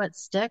seeing what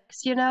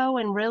sticks,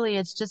 and really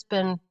it's just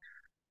been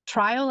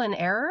trial and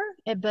error.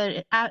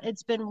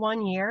 It's been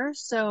 1 year,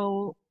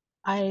 so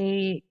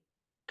I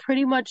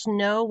pretty much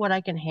know what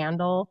I can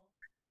handle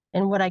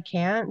and what I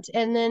can't.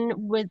 And then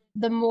with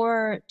the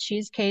more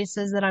cheese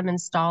cases that I'm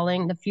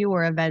installing, the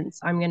fewer events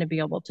I'm going to be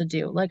able to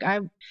do. Like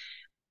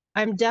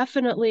I'm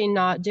definitely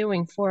not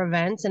doing 4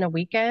 events in a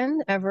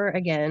weekend ever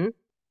again.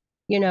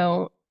 You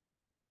know,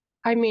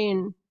 I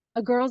mean,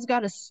 a girl's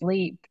got to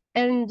sleep.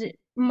 And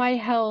my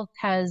health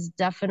has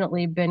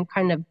definitely been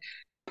kind of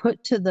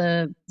put to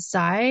the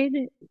side.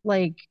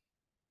 Like,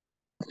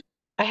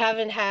 I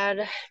haven't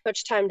had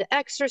much time to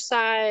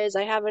exercise.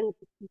 I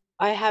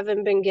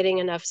haven't been getting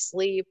enough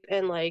sleep,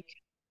 and like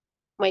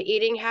my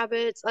eating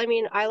habits. I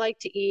mean, I like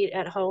to eat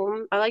at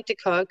home. I like to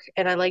cook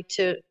and I like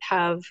to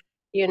have,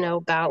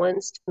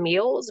 balanced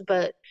meals,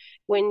 but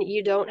when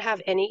you don't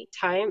have any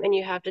time and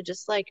you have to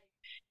just like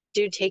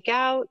do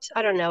takeout,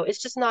 I don't know,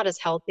 it's just not as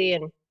healthy.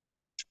 And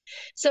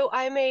so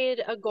I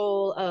made a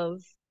goal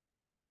of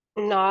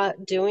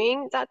not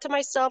doing that to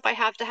myself. I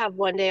have to have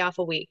 1 day off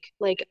a week.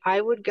 Like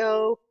I would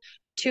go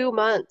 2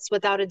 months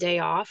without a day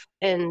off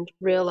and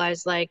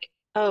realize like,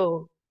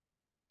 oh,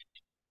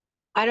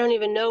 I don't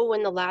even know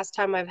when the last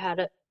time I've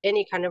had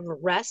any kind of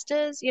rest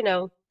is.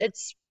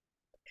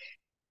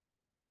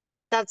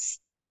 That's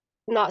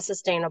not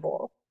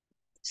sustainable.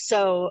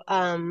 So,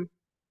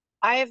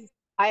 I've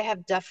I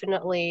have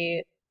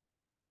definitely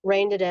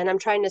reined it in. I'm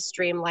trying to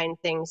streamline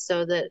things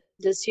so that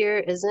this year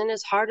isn't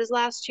as hard as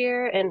last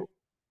year. And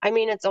I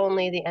mean, it's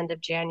only the end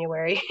of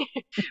January,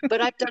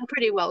 but I've done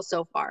pretty well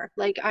so far.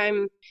 Like,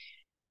 I'm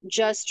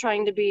just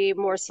trying to be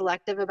more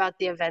selective about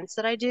the events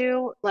that I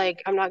do.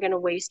 Like, I'm not going to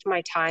waste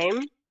my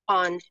time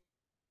on,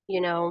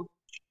 you know,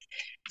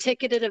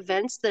 ticketed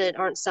events that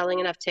aren't selling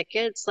enough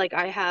tickets. Like,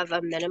 I have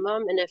a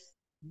minimum, and if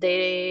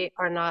they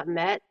are not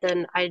met,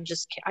 then I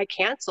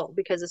cancel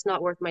because it's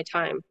not worth my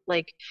time.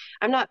 Like,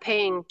 I'm not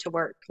paying to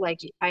work. Like,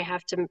 I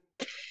have to,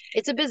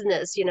 it's a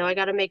business, I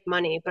got to make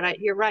money. But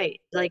you're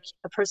right. Like,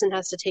 a person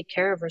has to take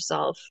care of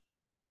herself.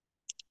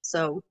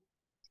 So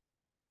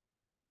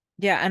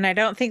Yeah, and I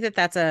don't think that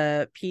that's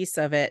a piece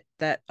of it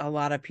that a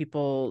lot of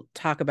people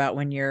talk about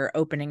when you're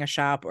opening a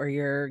shop or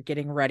you're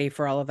getting ready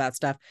for all of that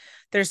stuff.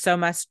 There's so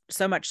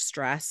much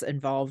stress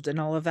involved in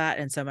all of that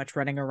and so much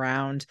running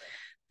around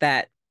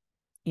that,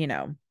 you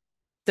know,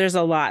 there's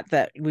a lot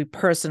that we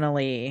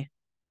personally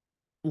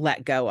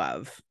let go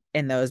of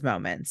in those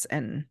moments.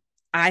 And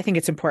I think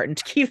it's important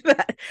to keep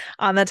that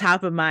on the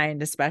top of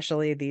mind,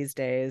 especially these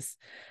days,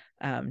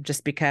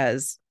 just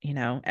because,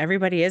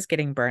 everybody is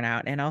getting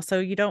burnout. And also,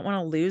 you don't want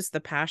to lose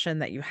the passion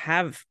that you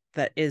have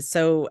that is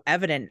so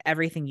evident in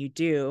everything you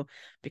do,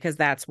 because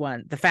that's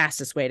the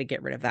fastest way to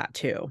get rid of that,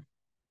 too.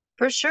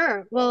 for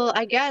sure. Well,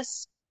 I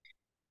guess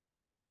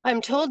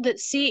I'm told that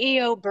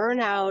CEO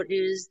burnout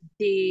is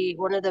the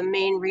one of the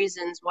main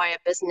reasons why a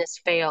business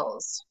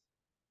fails.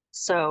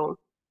 So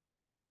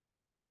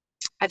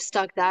I've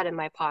stuck that in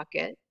my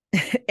pocket.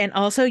 And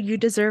also, you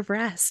deserve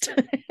rest.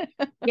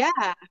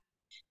 Yeah.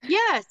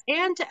 Yes,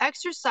 and to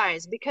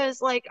exercise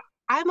because like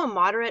I'm a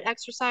moderate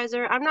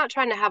exerciser. I'm not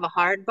trying to have a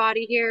hard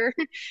body here,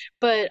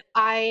 but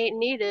I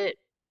need it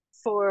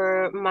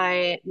for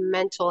my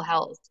mental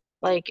health.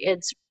 Like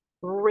it's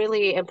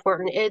really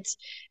important. It's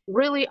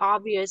really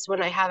obvious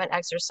when I haven't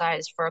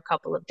exercised for a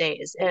couple of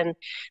days. And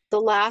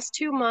the last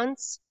 2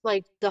 months,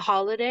 like the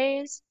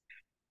holidays,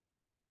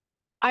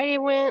 I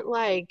went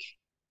like,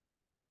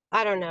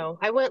 I don't know,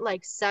 I went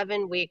like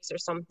 7 weeks or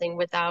something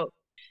without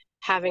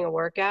having a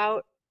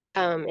workout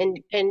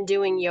and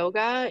doing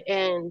yoga,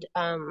 and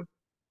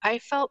I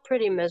felt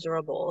pretty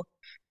miserable.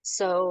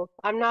 So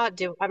I'm not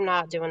doing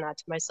that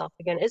to myself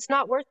again. It's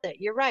not worth it.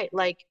 You're right.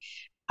 Like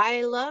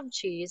I love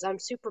cheese. I'm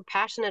super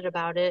passionate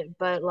about it,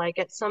 but like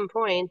at some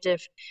point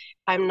if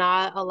I'm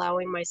not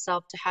allowing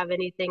myself to have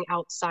anything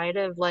outside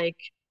of like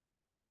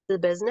the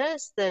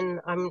business,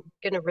 then I'm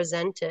gonna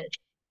resent it.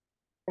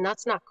 And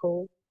that's not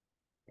cool.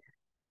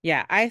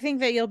 Yeah, I think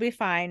that you'll be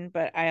fine,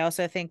 but I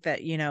also think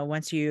that,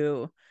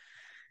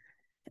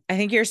 I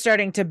think you're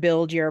starting to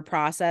build your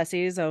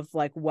processes of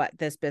like what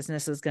this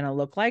business is going to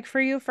look like for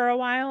you for a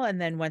while.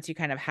 And then once you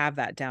kind of have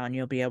that down,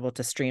 you'll be able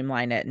to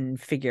streamline it and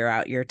figure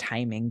out your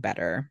timing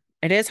better.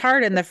 It is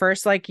hard in the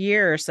first like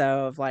year or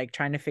so of like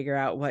trying to figure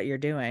out what you're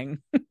doing.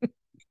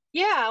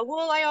 Yeah,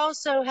 well, I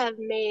also have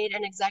made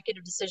an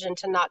executive decision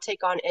to not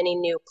take on any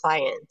new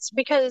clients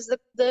because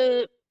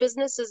the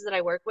businesses that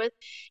I work with,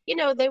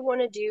 they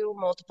want to do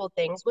multiple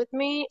things with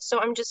me. So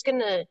I'm just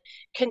gonna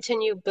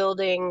continue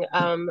building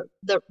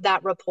that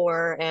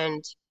rapport,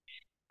 and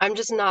I'm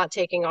just not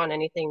taking on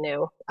anything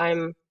new.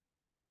 I'm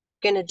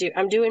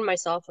doing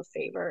myself a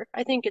favor.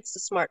 I think it's the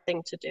smart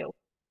thing to do.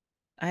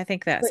 I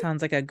think that But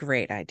sounds like a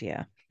great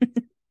idea.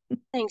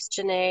 thanks,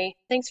 Janae.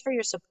 Thanks for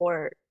your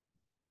support.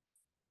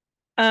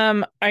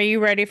 Are you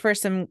ready for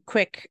some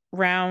quick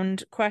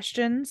round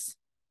questions?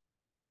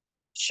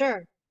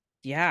 Sure.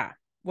 Yeah.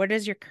 What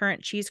is your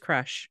current cheese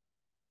crush?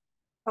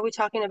 Are we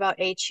talking about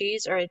a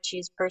cheese or a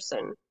cheese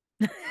person?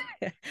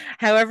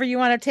 However you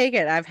want to take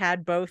it. I've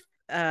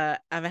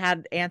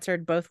had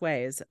answered both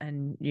ways,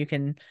 and you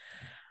can,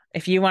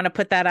 if you want to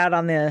put that out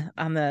on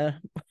the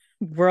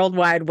World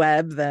Wide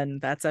Web, then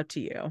that's up to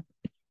you.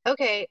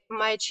 Okay,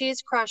 my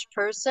cheese crush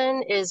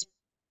person is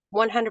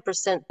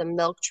 100% the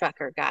milk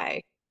trucker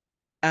guy.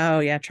 Oh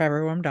yeah,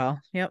 Trevor Wamdahl.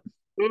 Yep.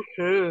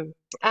 Hmm.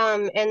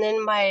 And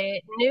then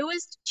my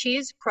newest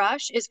cheese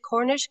crush is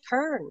Cornish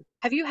kern.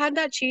 Have you had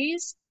that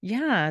cheese?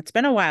 Yeah, it's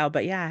been a while,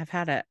 but yeah, I've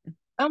had it.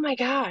 Oh my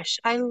gosh,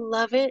 I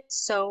love it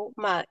so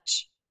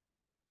much.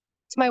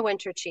 It's my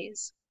winter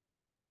cheese.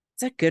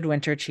 It's a good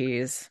winter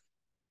cheese.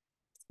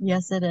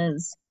 Yes, it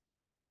is.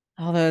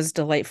 All those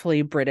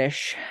delightfully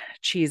British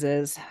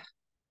cheeses.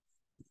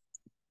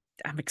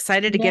 I'm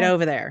excited to get Yeah.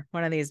 over there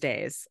one of these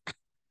days.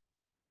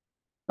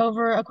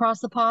 Over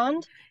across the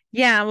pond?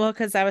 Yeah, well,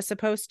 because I was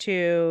supposed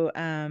to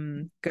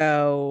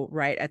go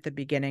right at the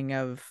beginning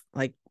of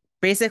like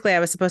basically I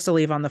was supposed to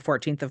leave on the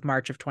 14th of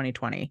March of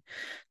 2020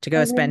 to I go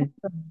remember. spend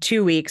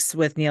 2 weeks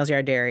with Neil's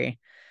Yard Dairy,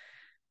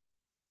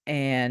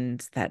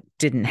 and that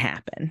didn't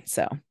happen.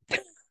 So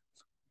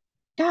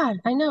God,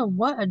 I know.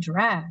 What a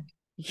drag.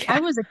 I yeah.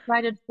 was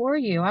excited for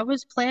you. I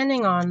was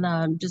planning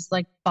on just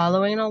like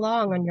following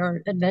along on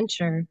your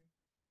adventure.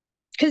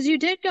 Because you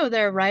did go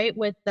there, right,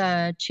 with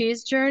the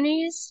cheese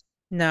journeys?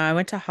 No, I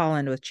went to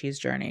Holland with Cheese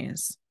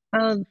Journeys.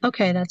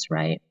 Okay, that's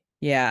right.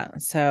 Yeah,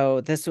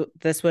 so this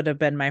would have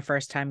been my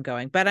first time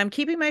going, but I'm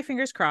keeping my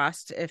fingers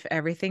crossed if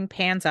everything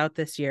pans out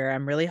this year.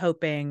 I'm really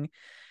hoping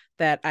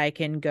that I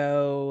can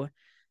go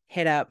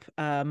hit up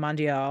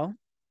Mondial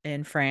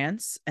in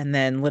France, and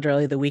then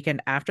literally the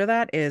weekend after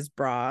that is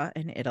Bra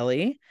in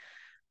Italy.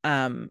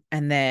 And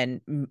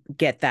then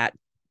get that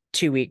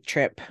 2 week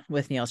trip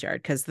with Neil's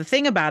Yard. Because the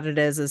thing about it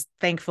is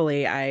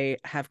thankfully I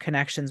have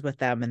connections with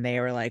them, and they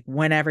were like,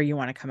 whenever you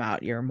want to come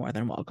out, you're more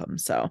than welcome.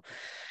 So,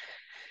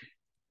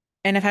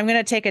 and if I'm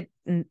gonna take a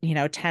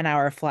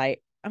 10-hour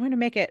flight, I'm gonna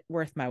make it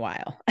worth my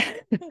while.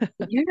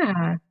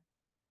 Yeah,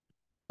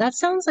 that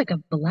sounds like a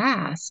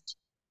blast.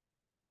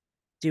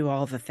 Do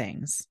all the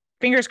things.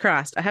 Fingers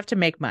crossed. I have to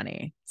make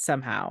money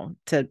somehow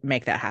to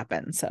make that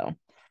happen. So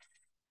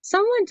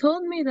Someone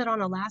told me that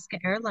on Alaska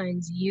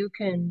Airlines, you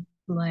can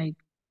like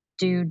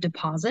do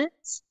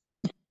deposits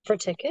for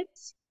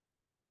tickets.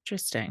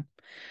 interesting.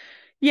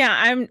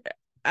 Yeah,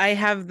 I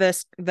have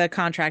the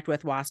contract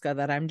with Waska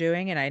that I'm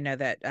doing, and I know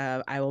that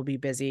I will be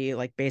busy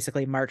like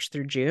basically March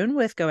through June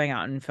with going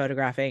out and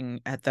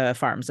photographing at the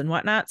farms and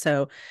whatnot.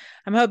 So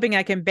I'm hoping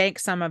I can bank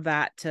some of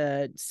that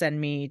to send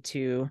me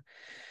to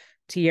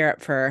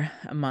Europe for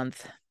a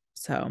month.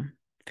 So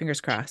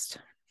fingers crossed.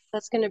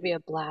 That's going to be a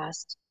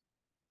blast.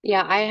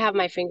 Yeah, I have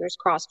my fingers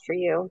crossed for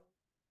you.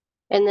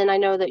 And then I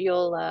know that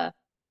you'll,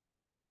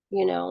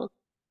 you know,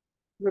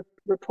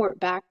 report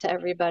back to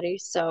everybody.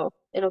 So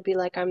it'll be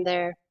like I'm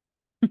there.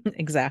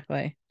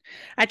 Exactly.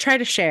 I try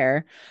to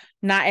share,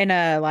 not in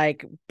a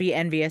like be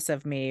envious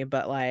of me,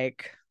 but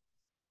like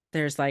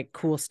there's like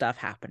cool stuff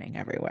happening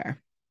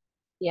everywhere.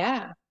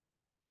 Yeah.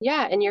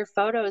 Yeah. And your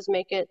photos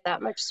make it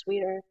that much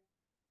sweeter.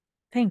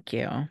 Thank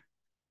you.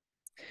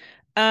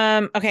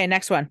 Okay,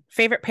 next one.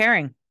 Favorite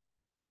pairing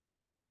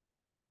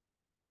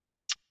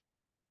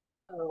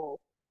Oh,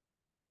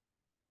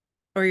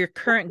 or your right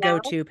current now.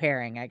 go-to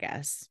pairing, I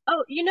guess.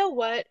 Oh, you know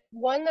what?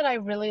 One that I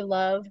really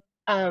love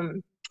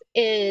um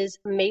is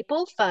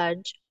maple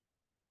fudge,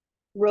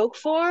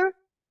 Roquefort,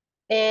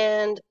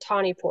 and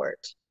tawny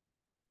port.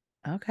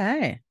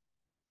 Okay.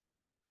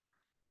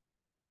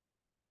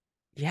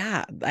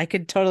 Yeah, I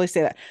could totally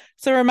say that.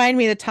 So remind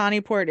me, the tawny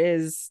port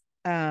is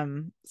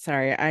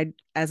sorry, I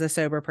as a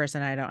sober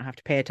person, I don't have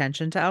to pay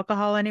attention to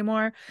alcohol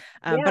anymore.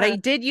 But I Yeah.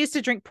 did used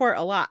to drink port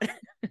a lot.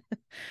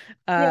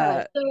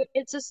 Yeah, uh so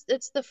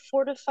it's the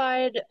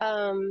fortified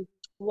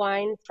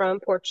wine from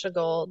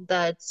Portugal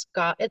that's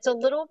got it's a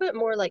little bit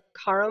more like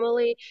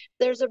caramelly.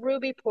 There's a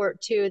ruby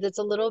port too that's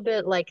a little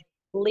bit like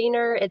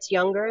leaner, it's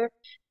younger.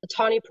 The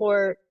tawny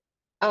port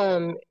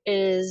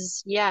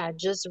is yeah,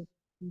 just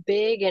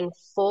big and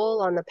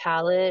full on the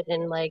palate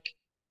and like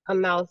a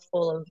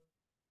mouthful of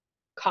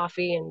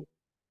coffee and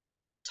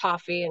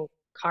toffee and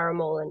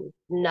caramel and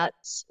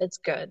nuts. It's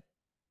good.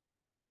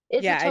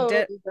 It's a yeah,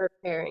 total dessert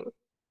pairing.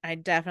 I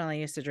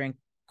definitely used to drink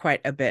quite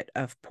a bit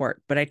of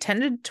port, but I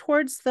tended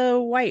towards the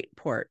white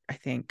port, I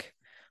think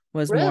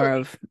was more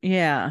Really? of,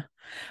 yeah.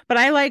 But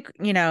I like,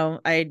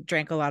 I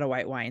drank a lot of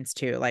white wines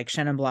too. Like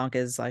Chenin Blanc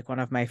is like one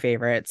of my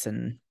favorites,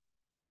 and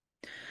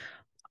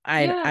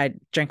I Yeah, I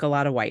drink a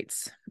lot of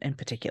whites in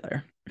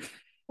particular.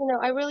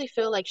 I really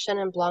feel like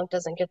Chenin Blanc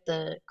doesn't get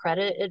the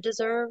credit it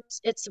deserves.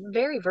 It's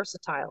very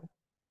versatile.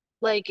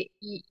 Like,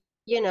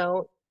 you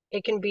know,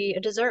 it can be a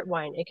dessert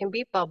wine, it can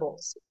be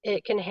bubbles,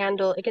 it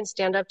can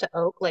stand up to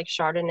oak like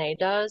Chardonnay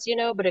does,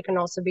 but it can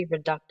also be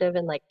reductive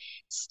and like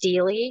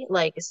steely,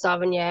 like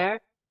Sauvignon.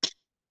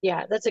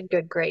 Yeah, that's a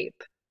good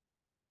grape.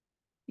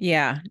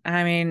 Yeah,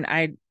 I mean,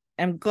 I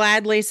am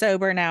gladly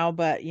sober now,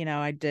 but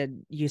I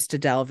did used to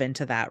delve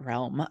into that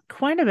realm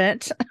quite a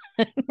bit,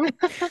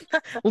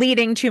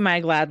 leading to my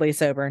gladly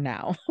sober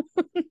now.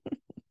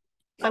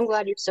 I'm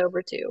glad you're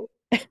sober too.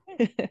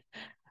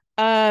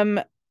 Um,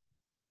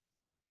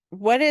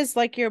 what is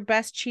like your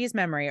best cheese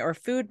memory or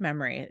food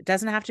memory? It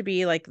doesn't have to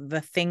be like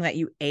the thing that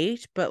you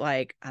ate, but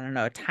like, I don't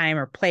know, a time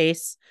or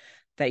place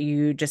that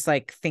you just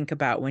like think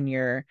about when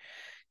you're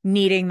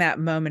needing that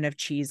moment of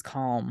cheese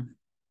calm.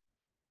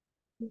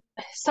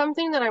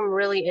 Something that I'm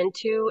really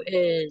into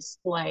is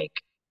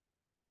like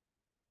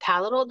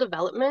palatal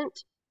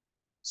development.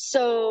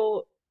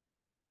 So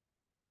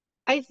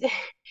I th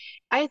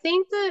I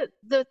think that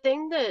the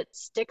thing that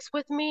sticks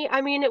with me,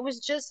 I mean, it was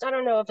just, I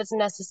don't know if it's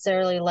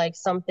necessarily like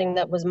something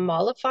that was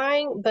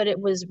mollifying, but it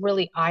was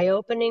really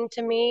eye-opening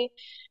to me.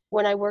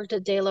 When I worked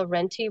at De La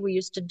Renti, we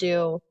used to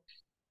do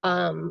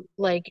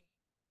like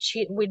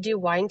we do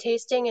wine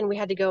tasting, and we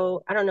had to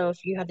go, I don't know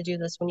if you had to do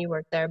this when you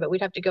worked there, but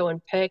we'd have to go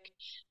and pick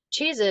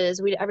cheeses.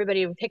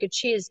 Everybody would pick a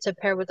cheese to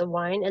pair with the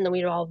wine, and then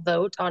we'd all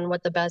vote on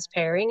what the best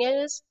pairing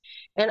is.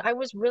 And I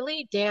was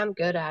really damn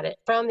good at it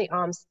from the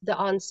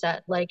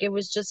onset. Like, it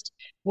was just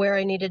where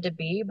I needed to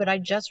be. But I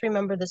just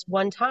remember this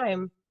one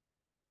time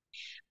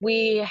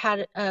we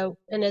had an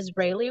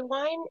Israeli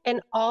wine,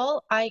 and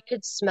all I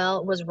could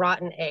smell was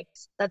rotten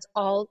eggs. That's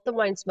all the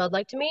wine smelled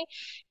like to me.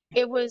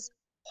 It was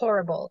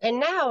horrible. And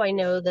now I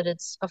know that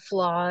it's a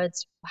flaw,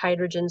 it's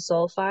hydrogen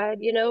sulfide,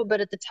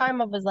 but at the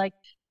time I was like,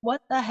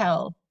 what the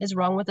hell is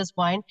wrong with this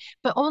wine?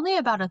 But only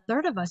about a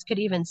third of us could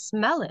even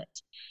smell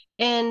it.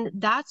 And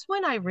that's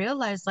when I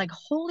realized, like,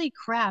 holy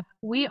crap,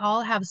 we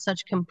all have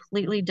such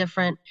completely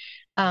different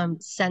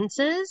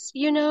senses,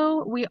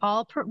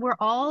 we're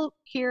all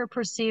here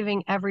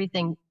perceiving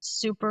everything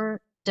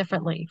super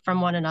differently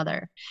from one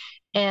another.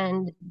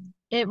 And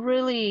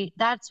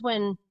that's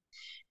when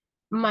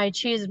my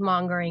cheese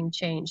mongering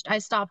changed. I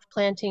stopped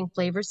planting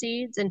flavor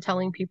seeds and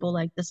telling people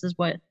like this is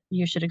what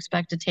you should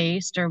expect to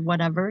taste or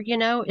whatever,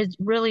 It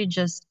really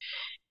just,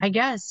 I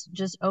guess,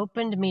 just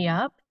opened me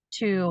up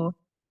to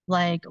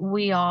like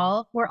we're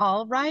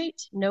all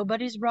right.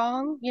 Nobody's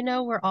wrong,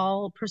 we're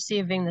all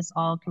perceiving this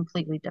all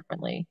completely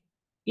differently.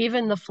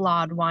 Even the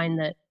flawed wine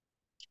that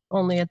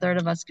only a third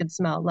of us could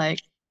smell, like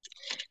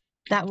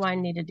that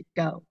wine needed to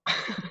go.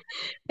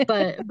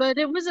 But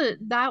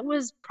that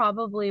was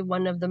probably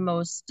one of the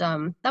most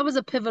that was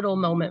a pivotal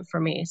moment for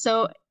me.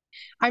 So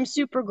I'm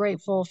super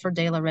grateful for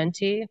De La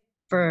Renti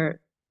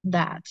for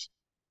that.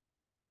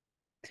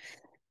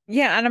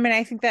 Yeah, and I mean,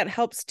 I think that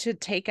helps to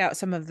take out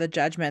some of the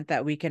judgment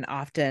that we can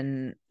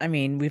often, I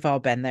mean, we've all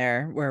been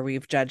there where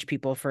we've judged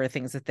people for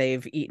things that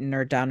they've eaten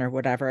or done or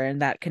whatever,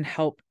 and that can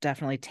help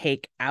definitely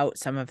take out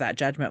some of that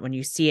judgment when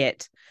you see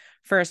it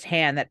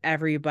firsthand that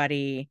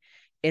everybody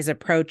is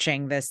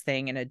approaching this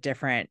thing in a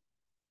different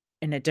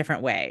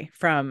way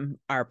from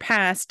our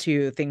past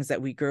to things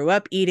that we grew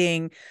up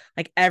eating.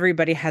 Like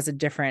everybody has a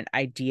different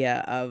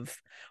idea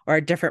of or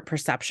a different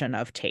perception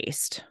of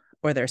taste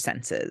or their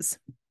senses.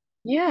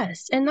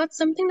 Yes, and that's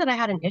something that I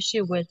had an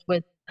issue with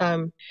the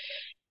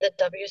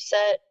W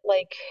set.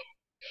 Like,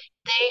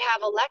 they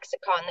have a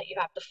lexicon that you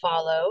have to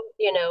follow,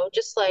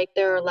 just like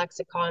there are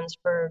lexicons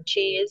for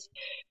cheese.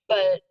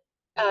 But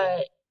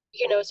so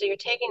you're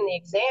taking the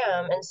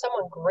exam and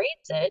someone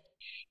grades it,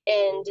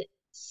 and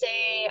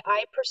say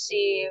I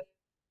perceive,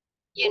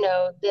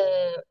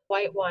 the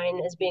white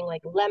wine as being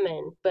like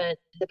lemon, but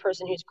the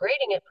person who's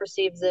grading it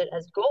perceives it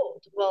as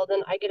gold. Well,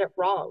 then I get it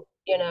wrong,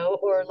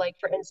 or like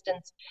for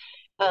instance,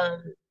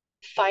 um,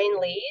 fine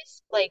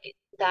lees, like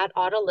that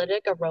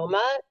autolytic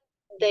aroma,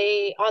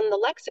 they on the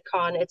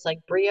lexicon, it's like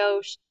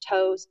brioche,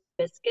 toast,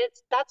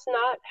 biscuits. That's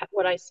not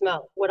what I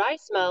smell. What I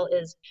smell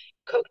is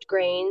cooked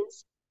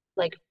grains,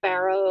 like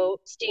farro,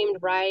 steamed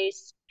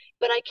rice.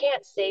 But I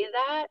can't say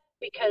that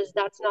because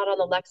that's not on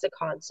the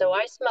lexicon. So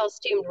I smell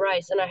steamed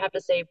rice and I have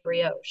to say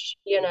brioche,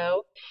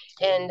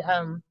 And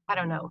I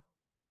don't know.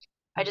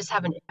 I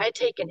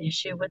take an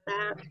issue with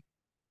that.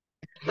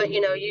 But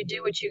you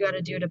do what you got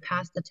to do to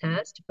pass the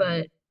test.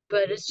 But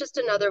it's just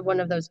another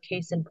one of those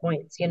case in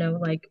points,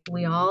 like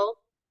we all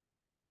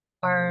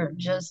are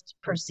just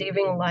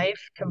perceiving life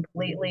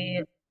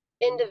completely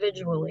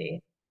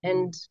individually.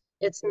 And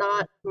it's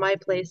not my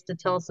place to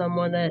tell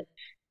someone that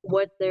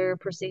what they're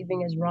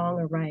perceiving is wrong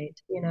or right.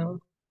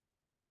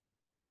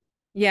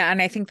 Yeah,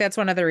 and I think that's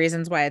one of the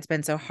reasons why it's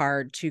been so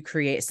hard to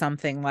create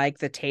something like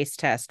the taste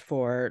test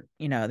for,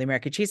 the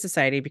American Cheese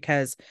Society,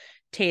 because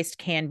taste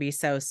can be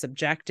so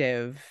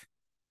subjective,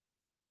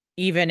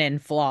 even in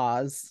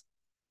flaws.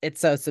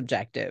 it's so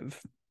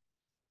subjective.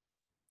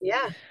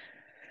 Yeah.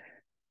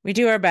 We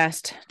do our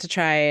best to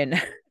try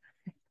and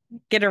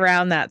get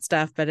around that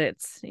stuff, but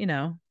it's,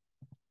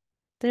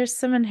 there's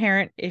some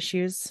inherent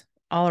issues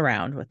all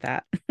around with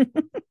that.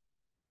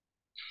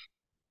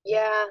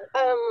 Yeah.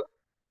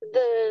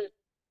 The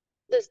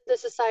the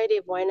Society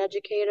of Wine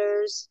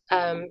Educators,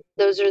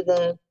 those are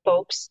the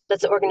folks,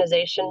 that's the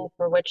organization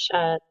for which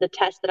the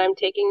test that I'm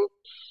taking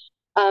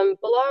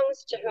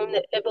belongs, to whom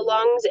it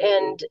belongs.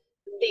 And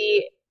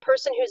the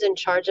person who's in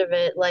charge of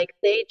it, like,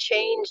 they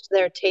changed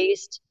their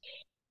taste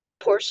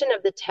portion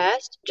of the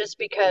test just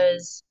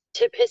because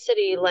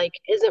typicity, like,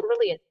 isn't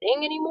really a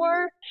thing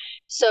anymore.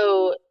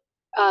 So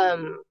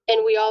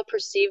and we all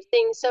perceive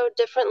things so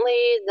differently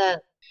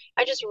that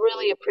I just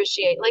really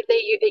appreciate, like,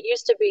 it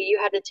used to be you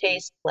had to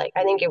taste, like,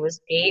 I think it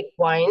was 8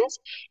 wines,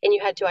 and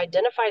you had to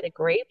identify the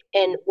grape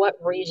and what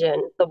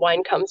region the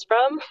wine comes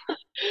from.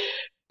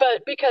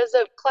 But because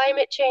of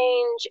climate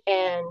change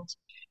and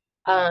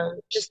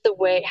just the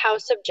way how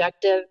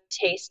subjective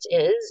taste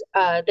is,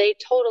 they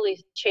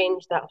totally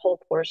changed that whole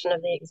portion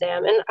of the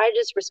exam, and I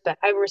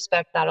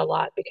respect that a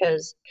lot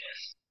because,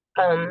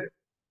 um,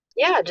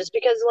 yeah, just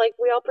because, like,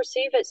 we all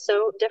perceive it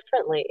so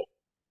differently.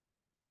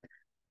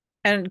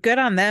 And good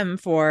on them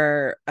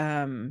for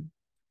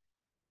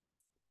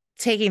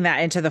taking that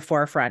into the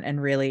forefront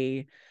and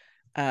really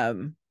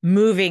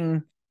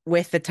moving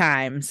with the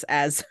times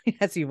as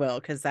as you will,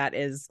 because that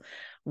is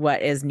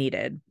what is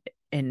needed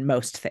in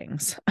most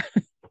things.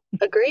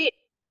 Agreed.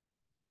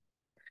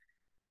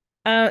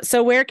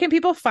 So where can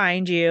people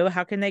find you?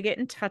 How can they get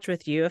in touch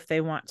with you if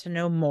they want to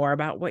know more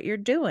about what you're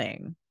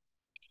doing?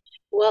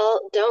 Well,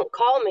 don't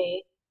call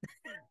me.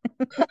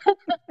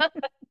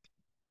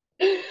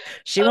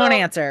 She won't Um,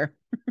 answer.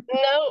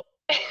 no.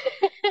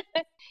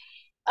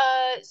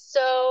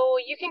 So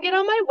you can get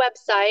on my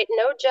website.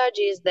 No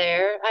judges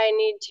there. I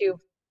need to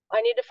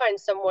find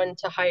someone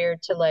to hire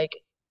to, like,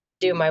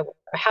 do my,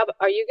 how,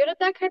 are you good at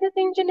that kind of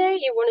thing, Janae?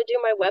 You want to do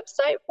my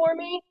website for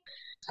me?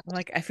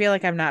 Like, I feel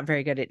like I'm not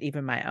very good at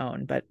even my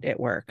own, but it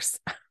works.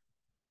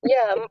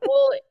 Yeah,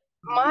 well,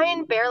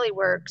 mine barely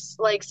works.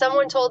 Like,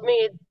 someone told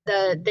me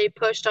that they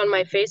pushed on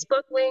my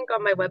Facebook link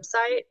on my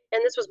website,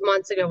 and this was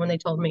months ago when they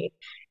told me,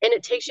 and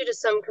it takes you to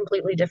some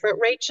completely different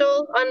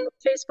Rachel on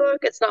Facebook.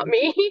 It's not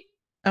me.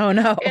 Oh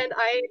no. And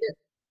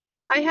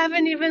I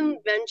haven't even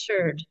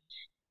ventured.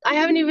 I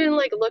haven't even,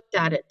 like, looked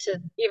at it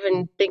to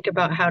even think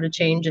about how to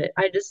change it.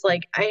 I just,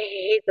 like, I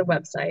hate the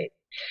website.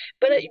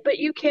 But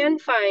you can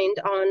find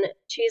on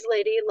Cheese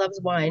Lady Loves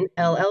Wine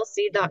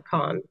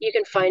LLC.com. You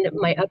can find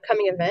my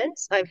upcoming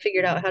events. I've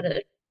figured out how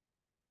to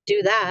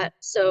do that.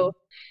 So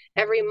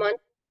every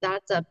month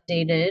that's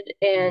updated.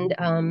 And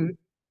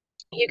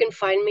you can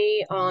find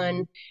me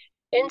on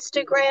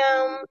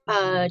Instagram,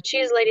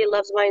 Cheese Lady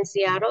Loves Wine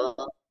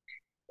Seattle,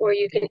 or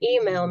you can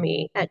email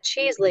me at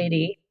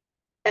cheeselady,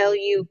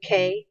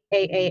 LUKAAS,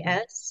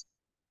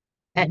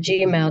 at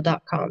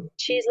gmail.com.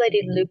 Cheese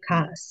Lady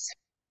Lucas,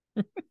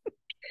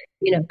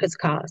 because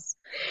cause.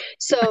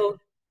 So,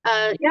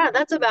 yeah,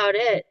 that's about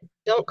it.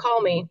 Don't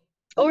call me.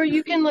 Or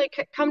you can,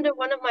 like, come to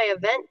one of my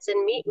events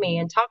and meet me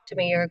and talk to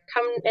me, or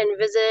come and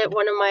visit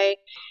one of my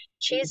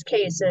cheese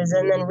cases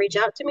and then reach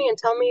out to me and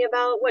tell me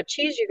about what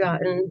cheese you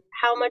got and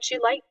how much you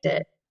liked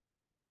it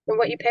and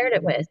what you paired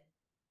it with.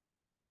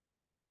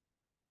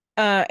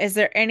 Is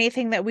there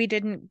anything that we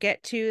didn't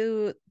get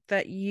to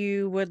that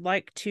you would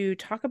like to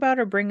talk about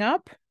or bring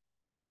up?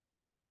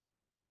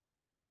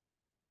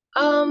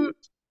 Um,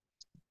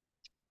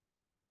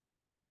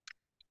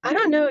 I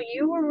don't know.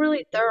 You were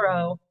really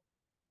thorough.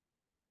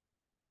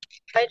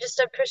 I just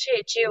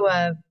appreciate you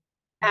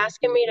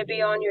asking me to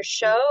be on your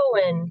show.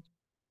 And,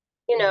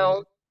 you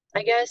know,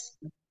 I guess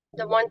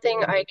the one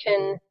thing I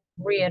can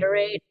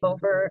reiterate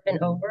over and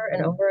over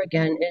and over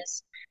again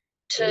is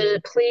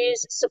to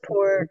please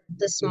support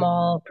the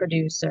small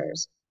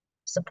producers,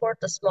 support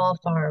the small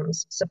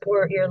farms,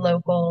 support your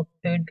local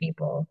food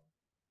people.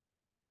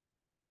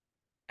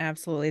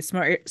 Absolutely.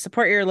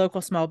 Support your local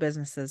small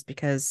businesses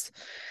because,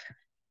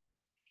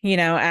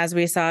 as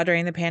we saw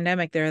during the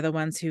pandemic, they're the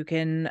ones who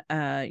can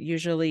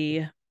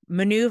usually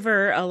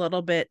maneuver a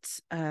little bit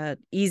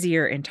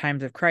easier in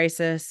times of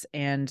crisis,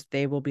 and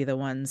they will be the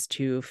ones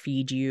to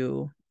feed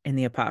you in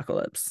the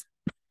apocalypse.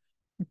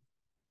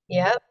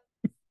 Yep.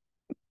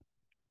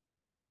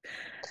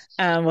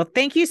 Well,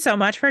 thank you so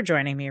much for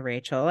joining me,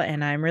 Rachel,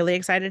 and I'm really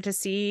excited to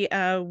see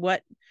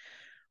what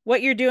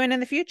you're doing in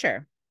the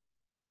future.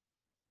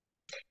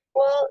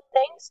 Well,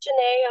 thanks,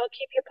 Janae. I'll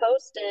keep you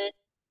posted.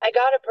 I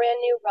got a brand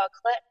new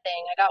raclette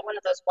thing. I got one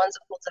of those ones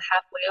that holds a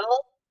half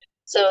wheel.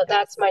 So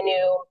that's my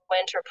new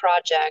winter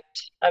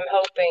project. I'm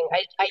hoping.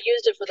 I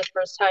used it for the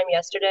first time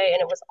yesterday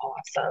and it was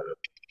awesome.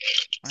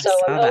 I So I'm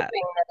saw that.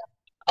 hoping that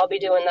I'll be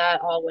doing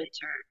that all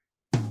winter.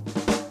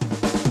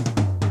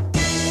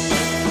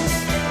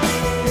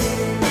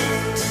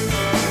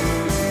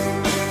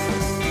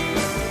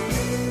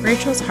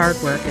 Rachel's hard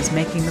work is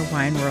making the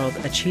wine world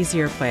a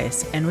cheesier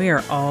place, and we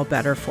are all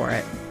better for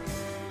it.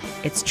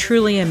 It's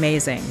truly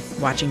amazing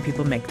watching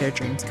people make their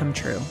dreams come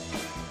true.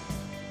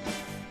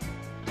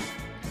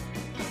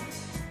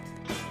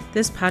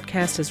 This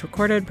podcast is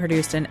recorded,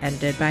 produced, and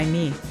edited by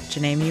me,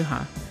 Janae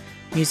Muha.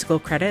 Musical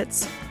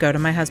credits go to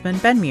my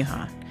husband, Ben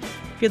Muha.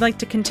 If you'd like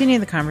to continue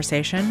the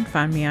conversation,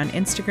 find me on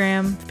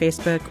Instagram,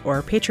 Facebook,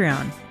 or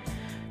Patreon.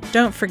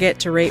 Don't forget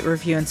to rate,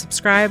 review, and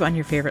subscribe on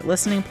your favorite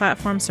listening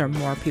platform so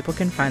more people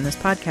can find this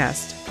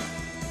podcast.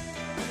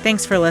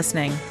 Thanks for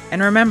listening,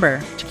 and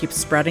remember to keep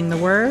spreading the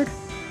word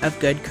of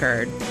good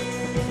curd.